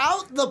close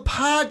out the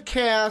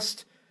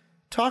podcast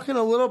talking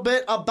a little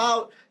bit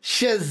about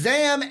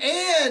Shazam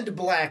and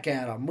Black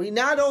Adam. We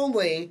not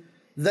only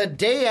the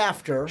day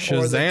after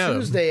Shazam. Or the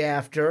Tuesday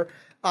after,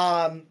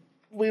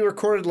 we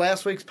recorded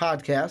last week's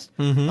podcast.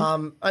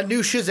 A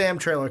new Shazam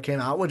trailer came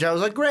out, which I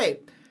was like,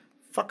 great.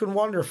 Fucking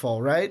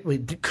wonderful, right? We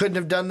couldn't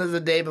have done it the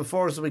day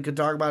before, so we could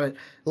talk about it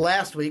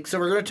last week. So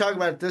we're going to talk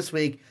about it this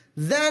week.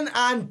 Then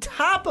on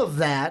top of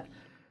that,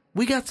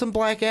 we got some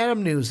Black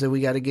Adam news that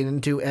we got to get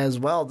into as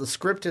well. The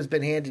script has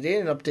been handed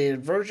in, an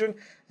updated version,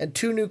 and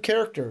 2 new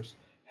characters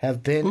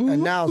have been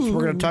announced.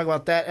 We're going to talk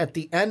about that at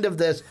the end of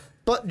this.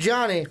 But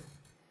Johnny,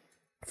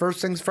 first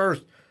things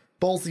first,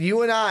 both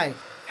you and I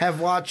have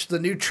watched the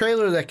new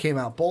trailer that came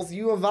out. Both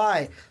you and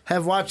I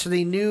have watched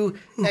the new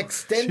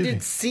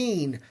extended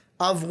scene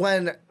of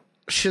when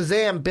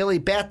Shazam, Billy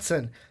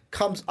Batson,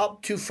 comes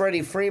up to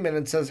Freddie Freeman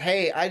and says,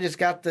 hey, I just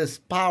got this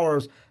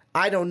powers.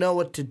 I don't know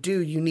what to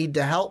do. You need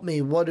to help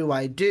me. What do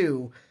I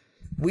do?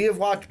 We have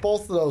watched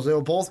both of those. They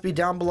will both be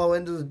down below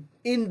in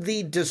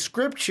the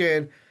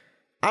description.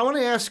 I want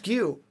to ask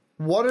you,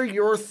 what are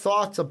your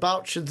thoughts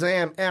about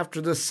Shazam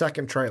after this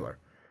second trailer?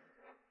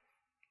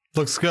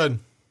 Looks good.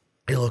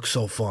 It looks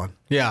so fun.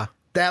 Yeah.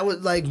 That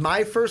was like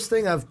my first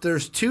thing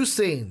there's 2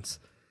 scenes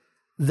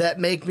that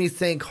make me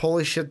think,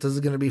 holy shit, this is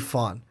going to be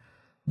fun.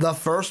 The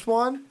first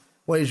one,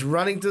 when he's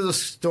running through the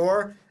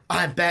store,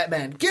 I'm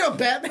Batman. Get him,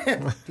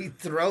 Batman. He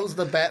throws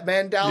the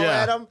Batman down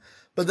at him.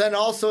 But then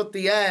also at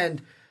the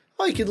end,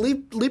 he can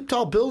leap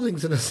tall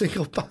buildings in a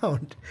single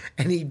bound.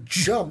 And he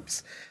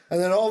jumps.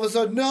 And then all of a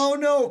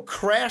sudden,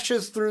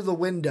 crashes through the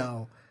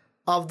window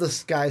of the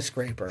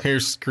skyscraper.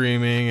 Here's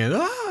screaming and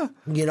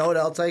You know what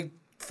else I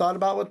thought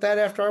about with that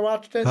after I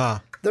watched it?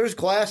 There's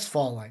glass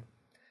falling.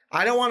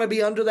 I don't want to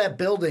be under that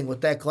building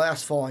with that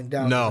glass falling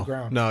down to the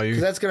ground. No,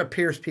 because that's going to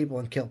pierce people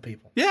and kill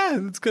people. Yeah,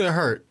 it's going to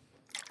hurt.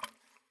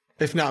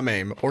 If not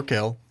maim or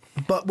kill.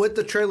 But with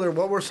the trailer,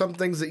 what were some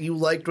things that you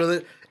liked with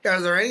it?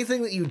 Is there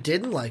anything that you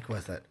didn't like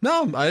with it?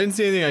 No, I didn't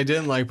see anything I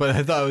didn't like, but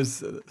I thought it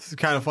was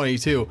kind of funny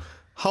too.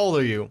 How old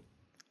are you?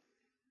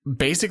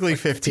 basically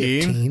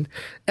 15.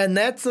 And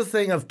that's the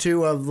thing of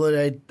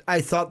what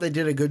I thought they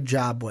did a good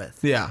job with.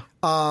 Yeah.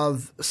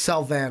 Of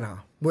Sylvana,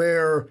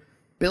 where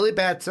Billy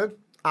Batson,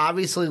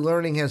 obviously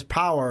learning his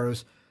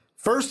powers,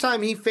 first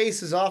time he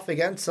faces off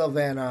against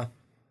Sylvana,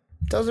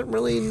 doesn't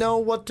really know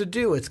what to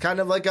do. It's kind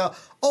of like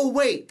oh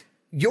wait,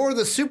 you're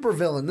the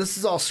supervillain. This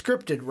is all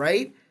scripted,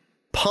 right?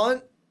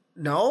 Punt?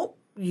 No,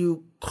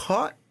 you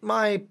caught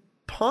my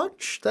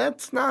punch?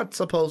 That's not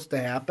supposed to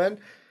happen.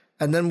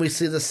 And then we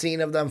see the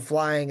scene of them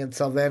flying, and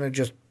Sylvana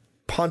just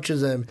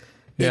punches him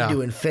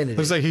into infinity.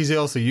 Looks like he's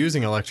also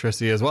using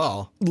electricity as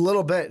well. A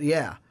little bit,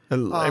 yeah.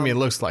 I mean, it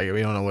looks like it.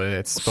 We don't know what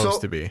it's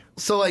supposed to be.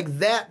 So, like,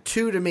 that,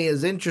 too, to me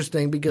is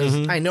interesting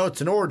because I know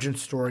it's an origin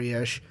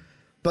story-ish,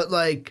 but,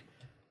 like,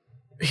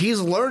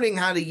 he's learning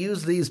how to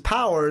use these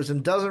powers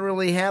and doesn't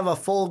really have a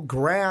full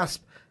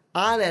grasp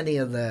on any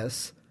of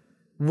this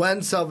when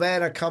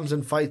Sylvana comes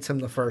and fights him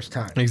the first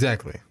time.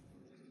 Exactly.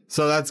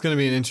 So that's going to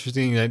be an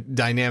interesting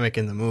dynamic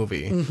in the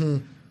movie.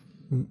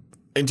 Mm-hmm.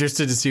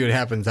 Interested to see what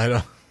happens.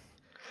 It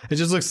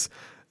just looks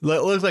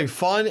like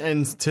fun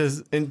and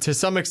to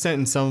some extent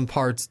in some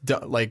parts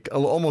like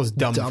almost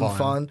dumb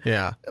fun.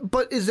 Yeah.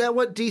 But is that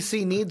what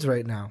DC needs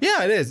right now?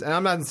 Yeah, it is. And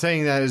I'm not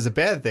saying that is a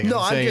bad thing.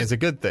 I'm saying it's a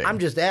good thing. I'm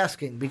just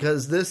asking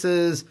because this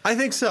is I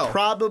think so.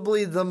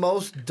 Probably the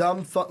most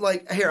dumb fun.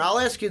 Like, here, I'll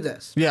ask you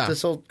this. Yeah.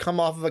 This will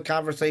come off of a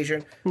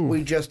conversation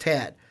we just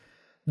had.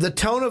 The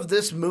tone of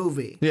this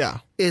movie. Yeah.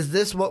 Is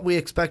this what we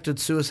expected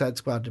Suicide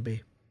Squad to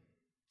be?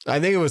 I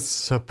think it was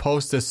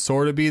supposed to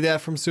sort of be that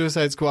from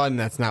Suicide Squad, and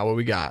that's not what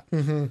we got.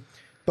 Mm-hmm.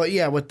 But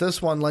yeah, with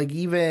this one, like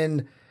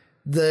even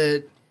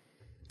the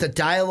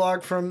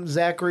dialogue from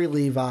Zachary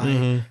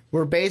Levi,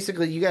 where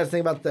basically you got to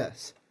think about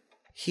this: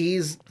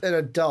 he's an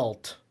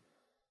adult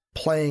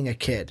playing a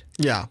kid.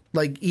 Yeah,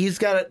 like he's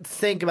got to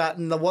think about.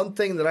 And the one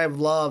thing that I've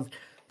loved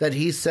that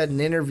he said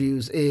in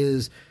interviews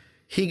is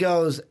he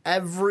goes,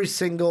 every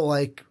single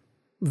like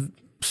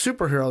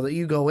superhero that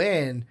you go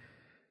in,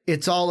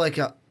 it's all like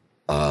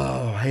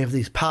I have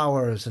these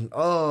powers, and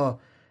I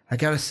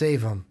gotta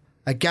save them.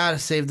 I gotta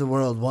save the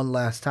world one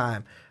last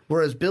time.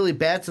 Whereas Billy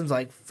Batson's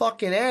like,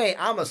 fucking A,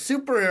 I'm a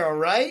superhero,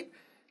 right?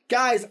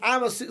 Guys,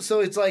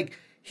 so it's like,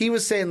 he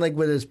was saying like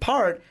with his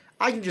part,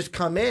 I can just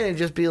come in and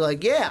just be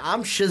like, yeah,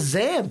 I'm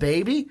Shazam,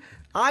 baby.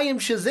 I am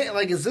Shazam.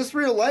 Like, is this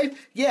real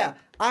life? Yeah,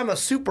 I'm a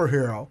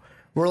superhero.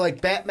 Where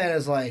like Batman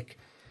is like,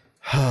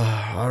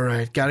 all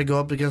right, got to go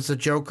up against the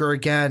Joker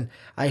again.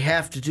 I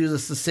have to do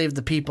this to save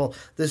the people.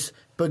 This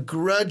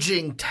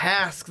begrudging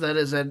task that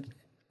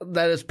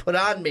is put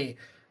on me.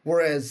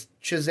 Whereas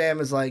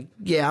Shazam is like,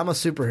 yeah, I'm a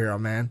superhero,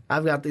 man.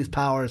 I've got these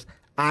powers.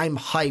 I'm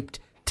hyped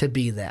to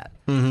be that.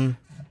 Mm-hmm.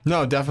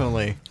 No,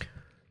 definitely.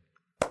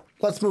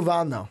 Let's move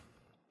on, though.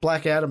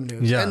 Black Adam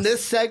news. Yes. And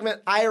this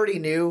segment, I already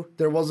knew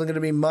there wasn't going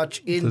to be much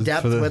in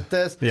depth with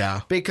this.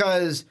 Yeah.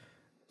 Because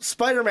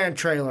Spider-Man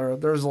trailer,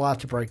 there's a lot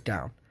to break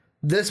down.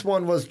 This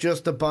one was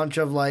just a bunch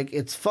of like,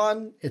 it's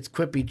fun, it's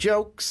quippy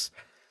jokes.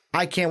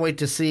 I can't wait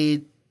to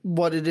see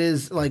what it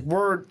is. Like,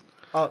 we're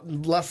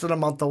less than a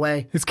month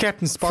away. It's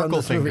Captain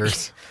Sparkle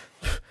Fingers.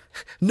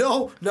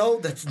 No,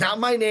 that's not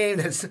my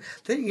name.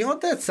 You know what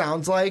that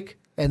sounds like?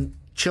 And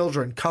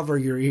children, cover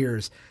your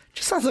ears.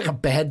 Just sounds like a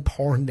bad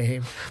porn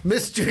name.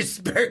 Mr.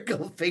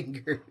 Sparkle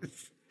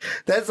Fingers.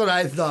 That's what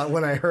I thought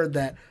when I heard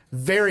that.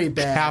 Very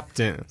bad.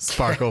 Captain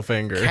Sparkle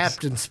Fingers.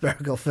 Captain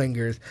Sparkle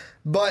Fingers.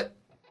 But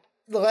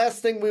the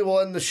last thing we will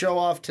end the show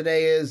off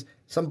today is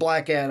some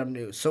Black Adam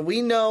news. So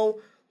we know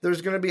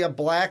there's going to be a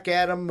Black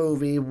Adam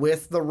movie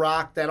with The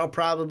Rock that'll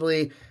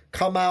probably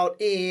come out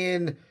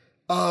in,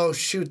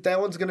 that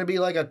one's going to be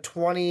like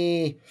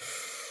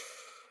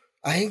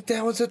I think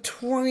that was a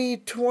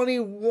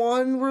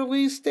 2021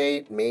 release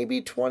date,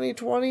 maybe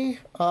 2020.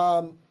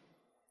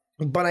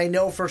 But I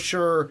know for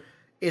sure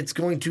it's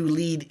going to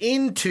lead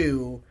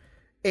into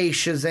a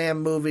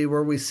Shazam movie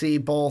where we see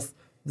both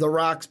The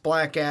Rock's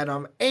Black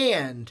Adam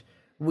and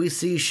we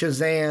see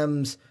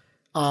Shazam's,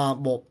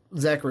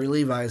 Zachary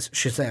Levi's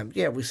Shazam.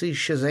 Yeah, we see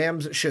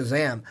Shazam's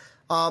Shazam.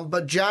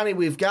 But Johnny,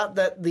 we've got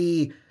that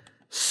the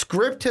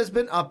script has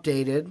been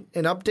updated.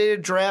 An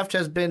updated draft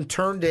has been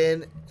turned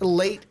in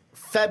late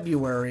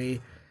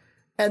February.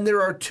 And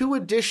there are two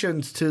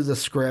additions to the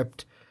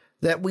script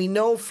that we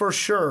know for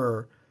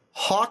sure.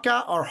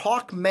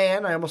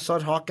 Hawkman, I almost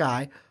said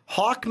Hawkeye.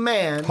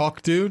 Hawkman.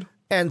 Hawk Dude.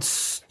 And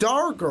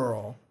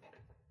Stargirl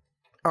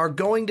are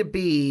going to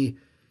be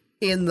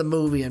in the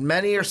movie. And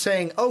many are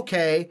saying,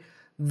 okay,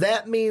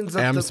 that means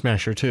that Atom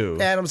Smasher 2.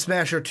 Atom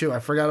Smasher 2. I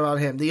forgot about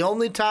him. The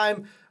only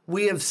time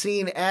we have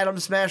seen Atom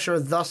Smasher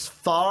thus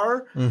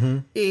far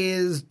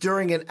is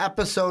during an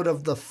episode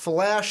of the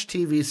Flash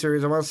TV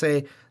series. I want to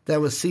say that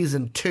was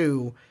season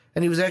 2.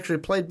 And he was actually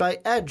played by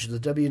Edge,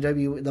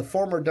 the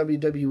former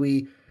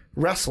WWE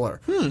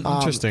wrestler.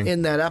 Interesting.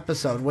 In that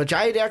episode, which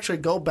I'd actually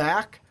go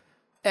back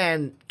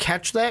and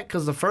catch that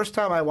because the first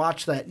time I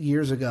watched that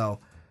years ago,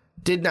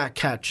 did not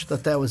catch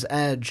that was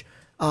Edge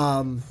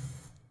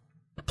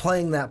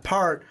playing that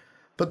part.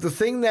 But the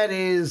thing that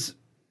is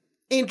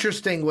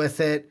interesting with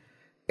it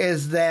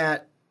is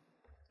that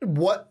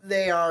what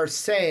they are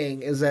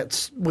saying is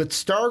that with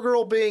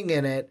Stargirl being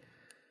in it,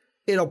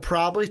 it'll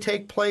probably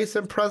take place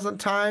in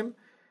present time.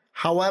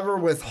 However,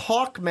 with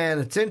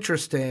Hawkman, it's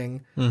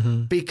interesting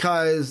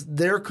because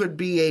there could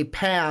be a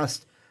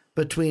past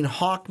between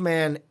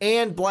Hawkman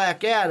and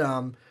Black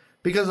Adam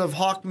because of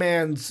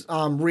Hawkman's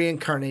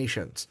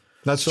reincarnations.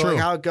 That's so true. Like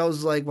how it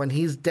goes, like when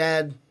he's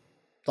dead,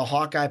 the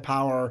Hawkeye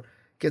power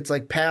gets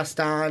like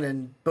passed on,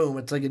 and boom,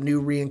 it's like a new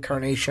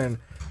reincarnation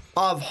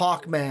of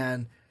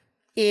Hawkman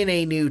in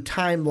a new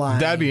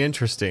timeline. That'd be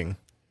interesting.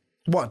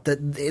 What,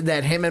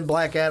 that him and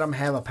Black Adam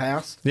have a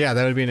past? Yeah,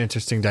 that would be an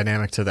interesting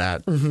dynamic to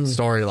that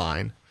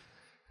storyline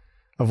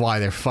of why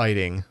they're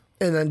fighting.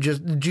 And then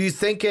do you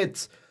think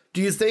it's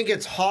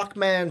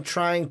Hawkman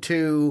trying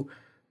to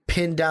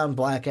pin down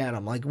Black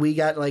Adam? Like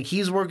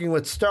he's working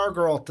with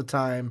Stargirl at the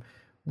time.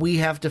 We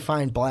have to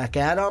find Black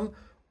Adam,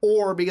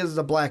 or because it's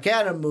a Black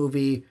Adam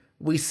movie,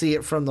 we see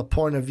it from the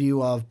point of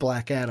view of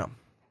Black Adam.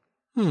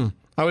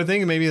 I would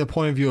think maybe the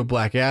point of view of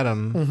Black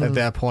Adam at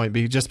that point,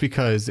 just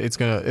because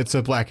it's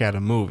a Black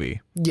Adam movie.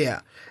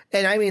 Yeah,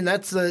 and I mean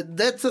that's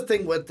the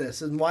thing with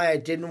this, and why I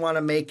didn't want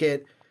to make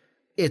it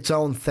its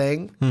own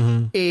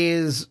thing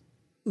is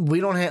we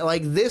don't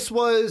have this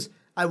was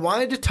I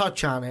wanted to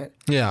touch on it.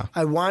 Yeah,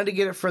 I wanted to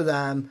get it for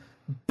them,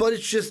 but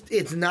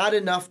it's not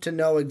enough to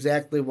know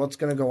exactly what's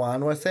going to go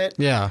on with it.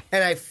 Yeah,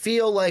 and I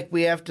feel like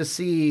we have to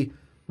see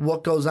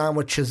what goes on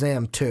with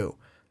Shazam 2.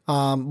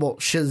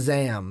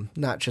 Shazam,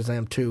 not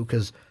Shazam 2,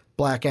 because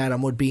Black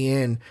Adam would be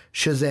in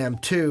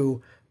Shazam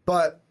 2.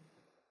 But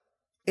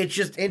it's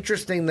just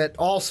interesting that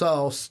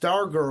also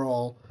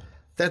Stargirl,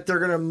 that they're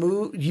going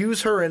to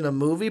use her in a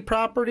movie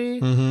property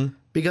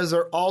because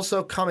they're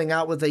also coming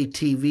out with a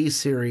TV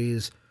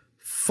series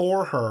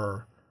for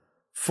her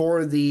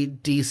for the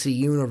DC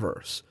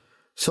universe.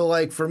 So,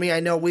 like, for me, I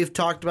know we've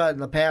talked about it in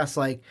the past,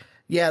 like,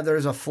 yeah,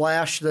 there's a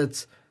Flash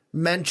that's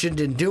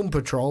mentioned in Doom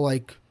Patrol,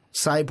 like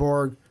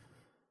Cyborg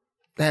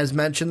has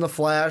mentioned the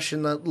Flash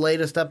in the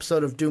latest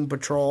episode of Doom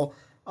Patrol.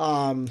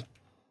 Oh,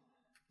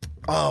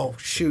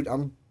 shoot.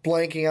 I'm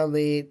blanking on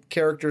the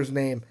character's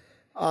name.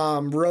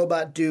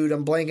 Robot dude.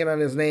 I'm blanking on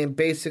his name.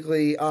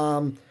 Basically,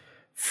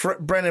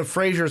 Brendan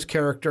Fraser's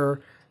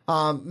character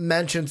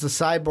mentions the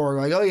Cyborg.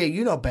 Like, oh, yeah,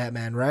 you know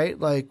Batman, right?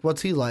 Like,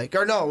 what's he like?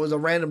 Or no, it was a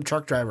random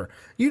truck driver.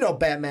 You know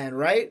Batman,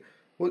 right?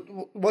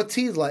 What's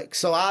he like?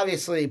 So,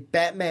 obviously,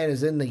 Batman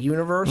is in the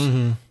universe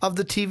of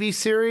the TV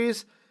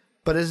series.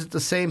 But is it the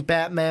same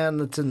Batman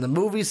that's in the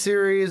movie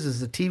series?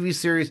 Is the TV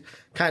series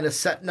kind of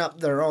setting up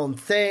their own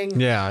thing?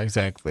 Yeah,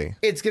 exactly.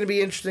 It's going to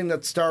be interesting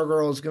that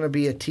Stargirl is going to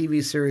be a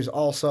TV series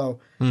also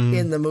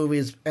in the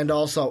movies, and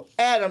also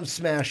Atom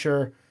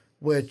Smasher,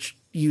 which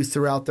you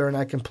threw out there and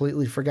I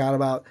completely forgot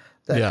about,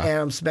 that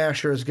Atom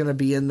Smasher is going to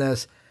be in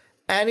this.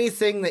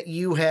 Anything that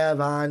you have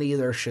on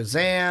either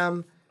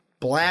Shazam,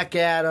 Black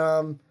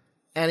Adam,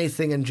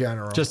 anything in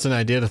general. Just an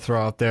idea to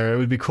throw out there. It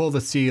would be cool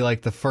to see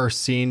like the first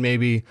scene,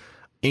 maybe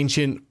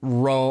ancient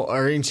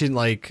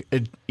like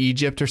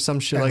Egypt or some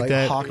shit like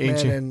that. Hawkman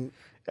ancient and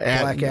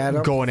Black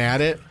Adam going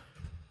at it.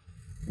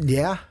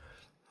 Yeah.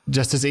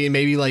 Just to see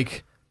maybe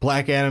like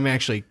Black Adam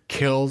actually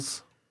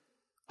kills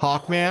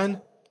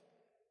Hawkman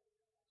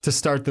to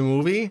start the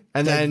movie,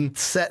 and then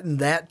setting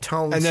that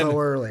tone so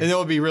early. And it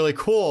would be really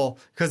cool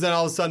because then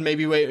all of a sudden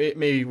maybe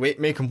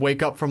make him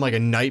wake up from like a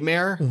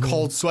nightmare,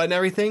 cold sweat and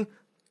everything.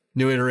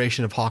 New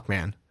iteration of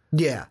Hawkman.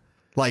 Yeah.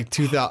 Like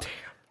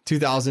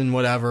 2000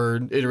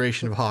 whatever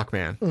iteration of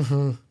Hawkman.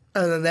 And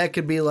then that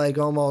could be like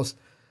almost,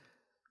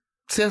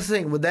 see, that's the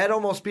thing, would that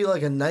almost be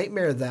like a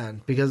nightmare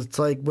then? Because it's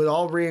like with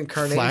all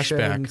reincarnations,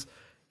 flashback.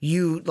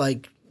 You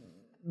like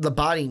the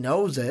body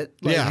knows it.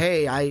 Like,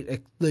 hey,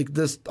 I like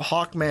this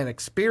Hawkman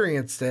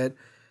experienced it.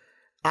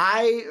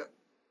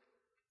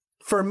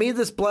 For me,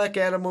 this Black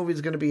Adam movie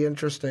is going to be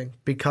interesting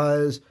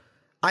because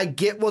I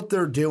get what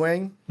they're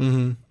doing.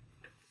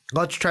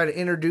 Let's try to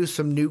introduce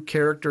some new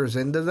characters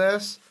into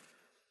this.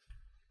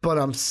 But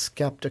I'm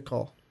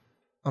skeptical.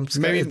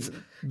 Maybe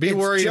be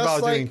worried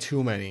about doing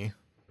too many.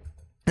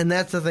 And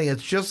that's the thing.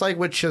 It's just like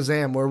with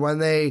Shazam, where when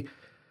they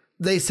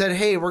said,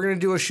 hey, we're going to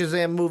do a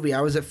Shazam movie,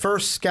 I was at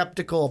first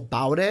skeptical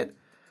about it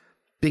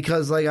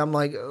because like I'm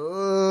like,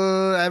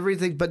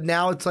 everything. But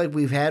now it's like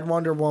we've had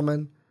Wonder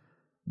Woman,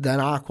 then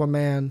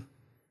Aquaman,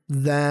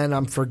 then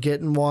I'm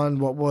forgetting one.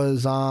 What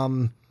was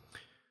Aquaman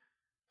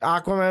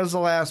was the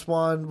last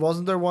one.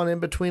 Wasn't there one in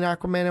between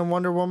Aquaman and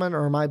Wonder Woman?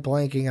 Or am I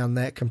blanking on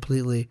that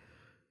completely?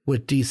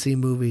 With DC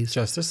movies.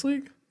 Justice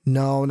League?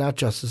 No, not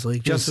Justice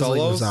League. Justice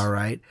League was all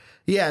right.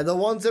 Yeah, the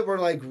ones that were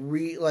like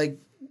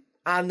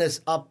on this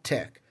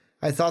uptick.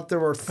 I thought there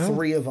were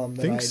 3 of them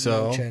that I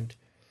mentioned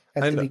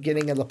at the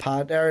beginning of the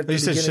pod. You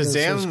said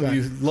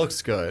Shazam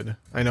looks good.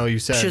 I know you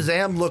said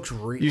Shazam looks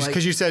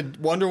because you said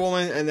Wonder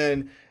Woman and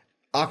then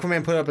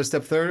Aquaman put up a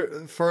step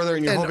further,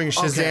 and you're hoping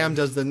Shazam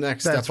does the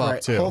next step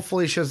up too.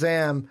 Hopefully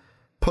Shazam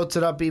puts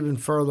it up even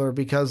further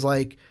because,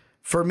 like,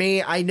 for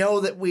me, I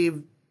know that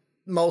we've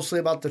mostly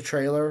about the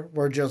trailer.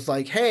 We're just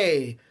like,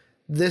 hey,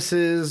 this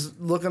is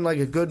looking like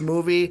a good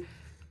movie.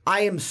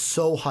 I am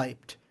so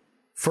hyped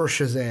for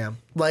Shazam.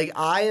 Like,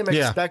 I am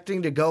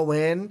expecting to go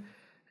in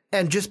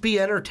and just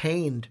be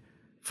entertained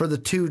for the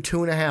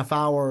 2.5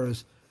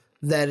 hours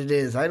that it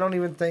is. I don't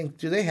even think,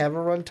 do they have a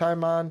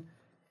runtime on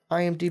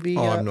IMDb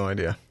Oh, yet? I have no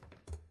idea.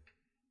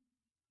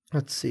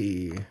 Let's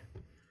see.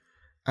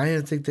 I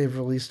didn't think they've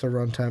released a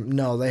runtime.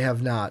 No, they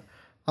have not.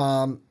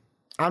 I'm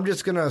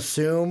just going to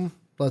assume,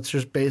 let's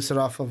just base it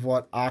off of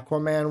what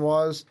Aquaman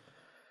was.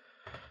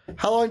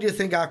 How long do you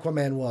think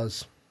Aquaman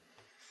was?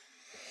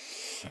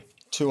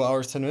 2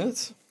 hours, 10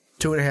 minutes?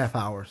 2.5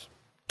 hours.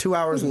 2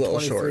 hours and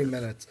 23 short.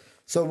 minutes.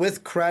 So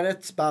with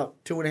credits, about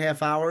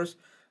 2.5 hours.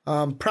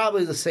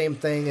 Probably the same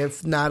thing,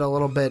 if not a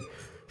little bit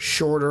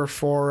shorter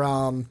for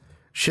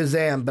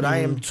Shazam. But I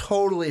am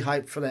totally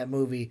hyped for that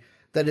movie.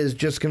 That is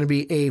just going to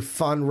be a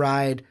fun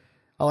ride.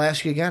 I'll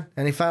ask you again.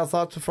 Any final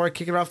thoughts before I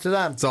kick it off to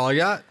them? That's all I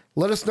got.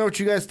 Let us know what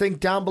you guys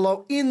think down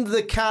below in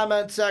the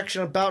comment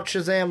section about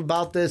Shazam,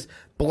 about this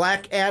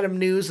Black Adam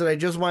news that I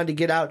just wanted to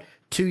get out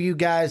to you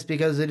guys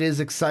because it is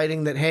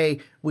exciting that, hey,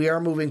 we are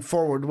moving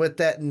forward with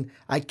that. And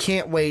I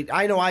can't wait.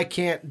 I know I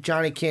can't,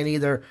 Johnny can't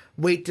either,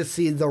 wait to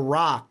see The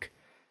Rock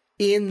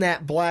in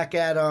that Black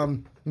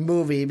Adam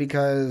movie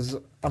because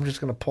I'm just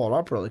going to pull it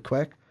up really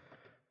quick.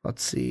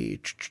 Let's see.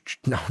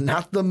 No,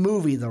 not the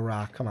movie The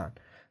Rock. Come on.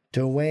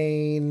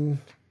 Dwayne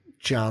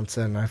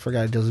Johnson. I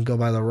forgot it doesn't go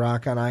by The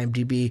Rock on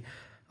IMDb.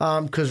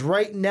 Because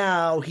right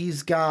now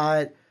he's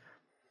got...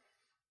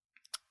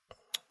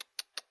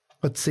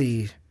 Let's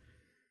see.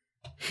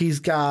 He's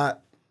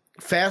got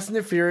Fast and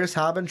the Furious,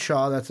 Hobbs and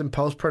Shaw. That's in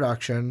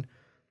post-production.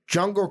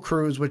 Jungle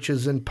Cruise, which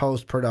is in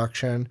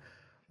post-production.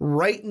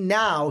 Right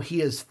now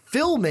he is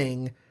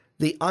filming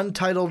the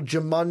untitled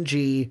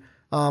Jumanji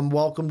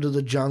Welcome to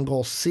the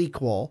Jungle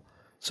sequel.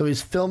 So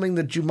he's filming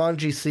the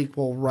Jumanji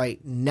sequel right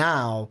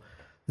now.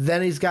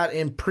 Then he's got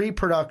in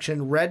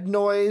pre-production Red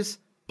Noise,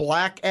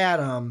 Black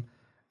Adam,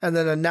 and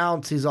then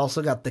announced he's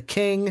also got The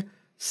King,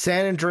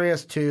 San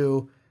Andreas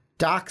 2,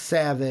 Doc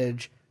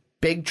Savage,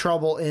 Big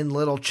Trouble in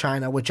Little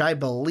China, which I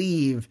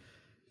believe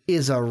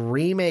is a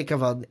remake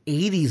of an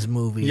 80s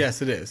movie.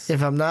 Yes, it is.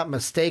 If I'm not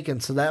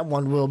mistaken. So that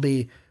one will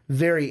be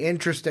very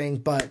interesting,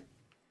 but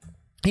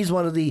he's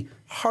one of the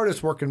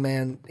hardest working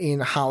men in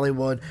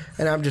Hollywood,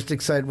 and I'm just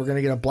excited we're going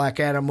to get a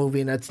Black Adam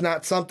movie, and it's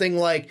not something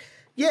like,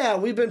 yeah,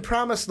 we've been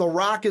promised The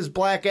Rock is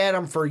Black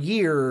Adam for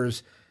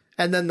years,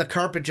 and then the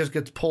carpet just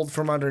gets pulled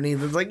from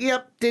underneath. It's like,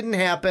 yep, didn't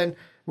happen.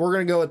 We're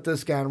going to go with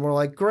this guy, and we're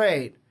like,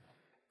 great,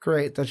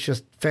 that's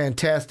just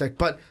fantastic.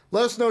 But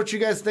let us know what you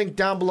guys think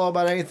down below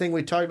about anything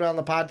we talked about on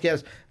the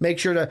podcast. Make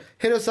sure to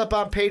hit us up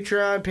on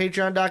Patreon,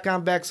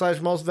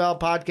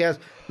 patreon.com/mostvaledpodcast.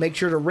 Make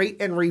sure to rate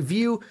and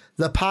review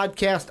the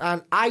podcast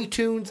on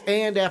iTunes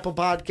and Apple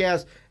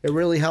Podcasts. It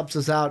really helps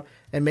us out.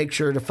 And make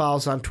sure to follow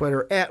us on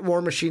Twitter at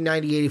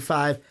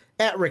WarMachine9085,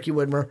 at Ricky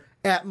Widmer,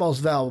 at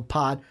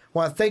MostValuablePod. I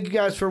want to thank you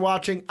guys for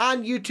watching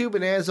on YouTube.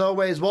 And as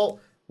always,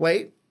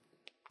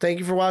 thank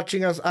you for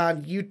watching us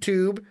on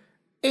YouTube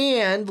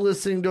and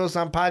listening to us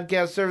on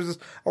podcast services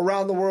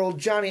around the world.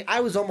 Johnny,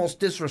 I was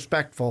almost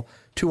disrespectful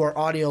to our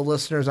audio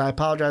listeners. I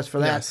apologize for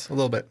that. Yes, a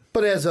little bit.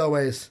 But as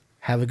always,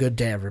 have a good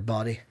day,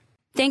 everybody.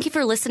 Thank you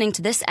for listening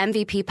to this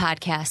MVP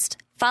podcast.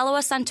 Follow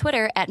us on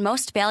Twitter at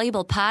Most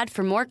Valuable Pod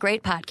for more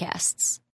great podcasts.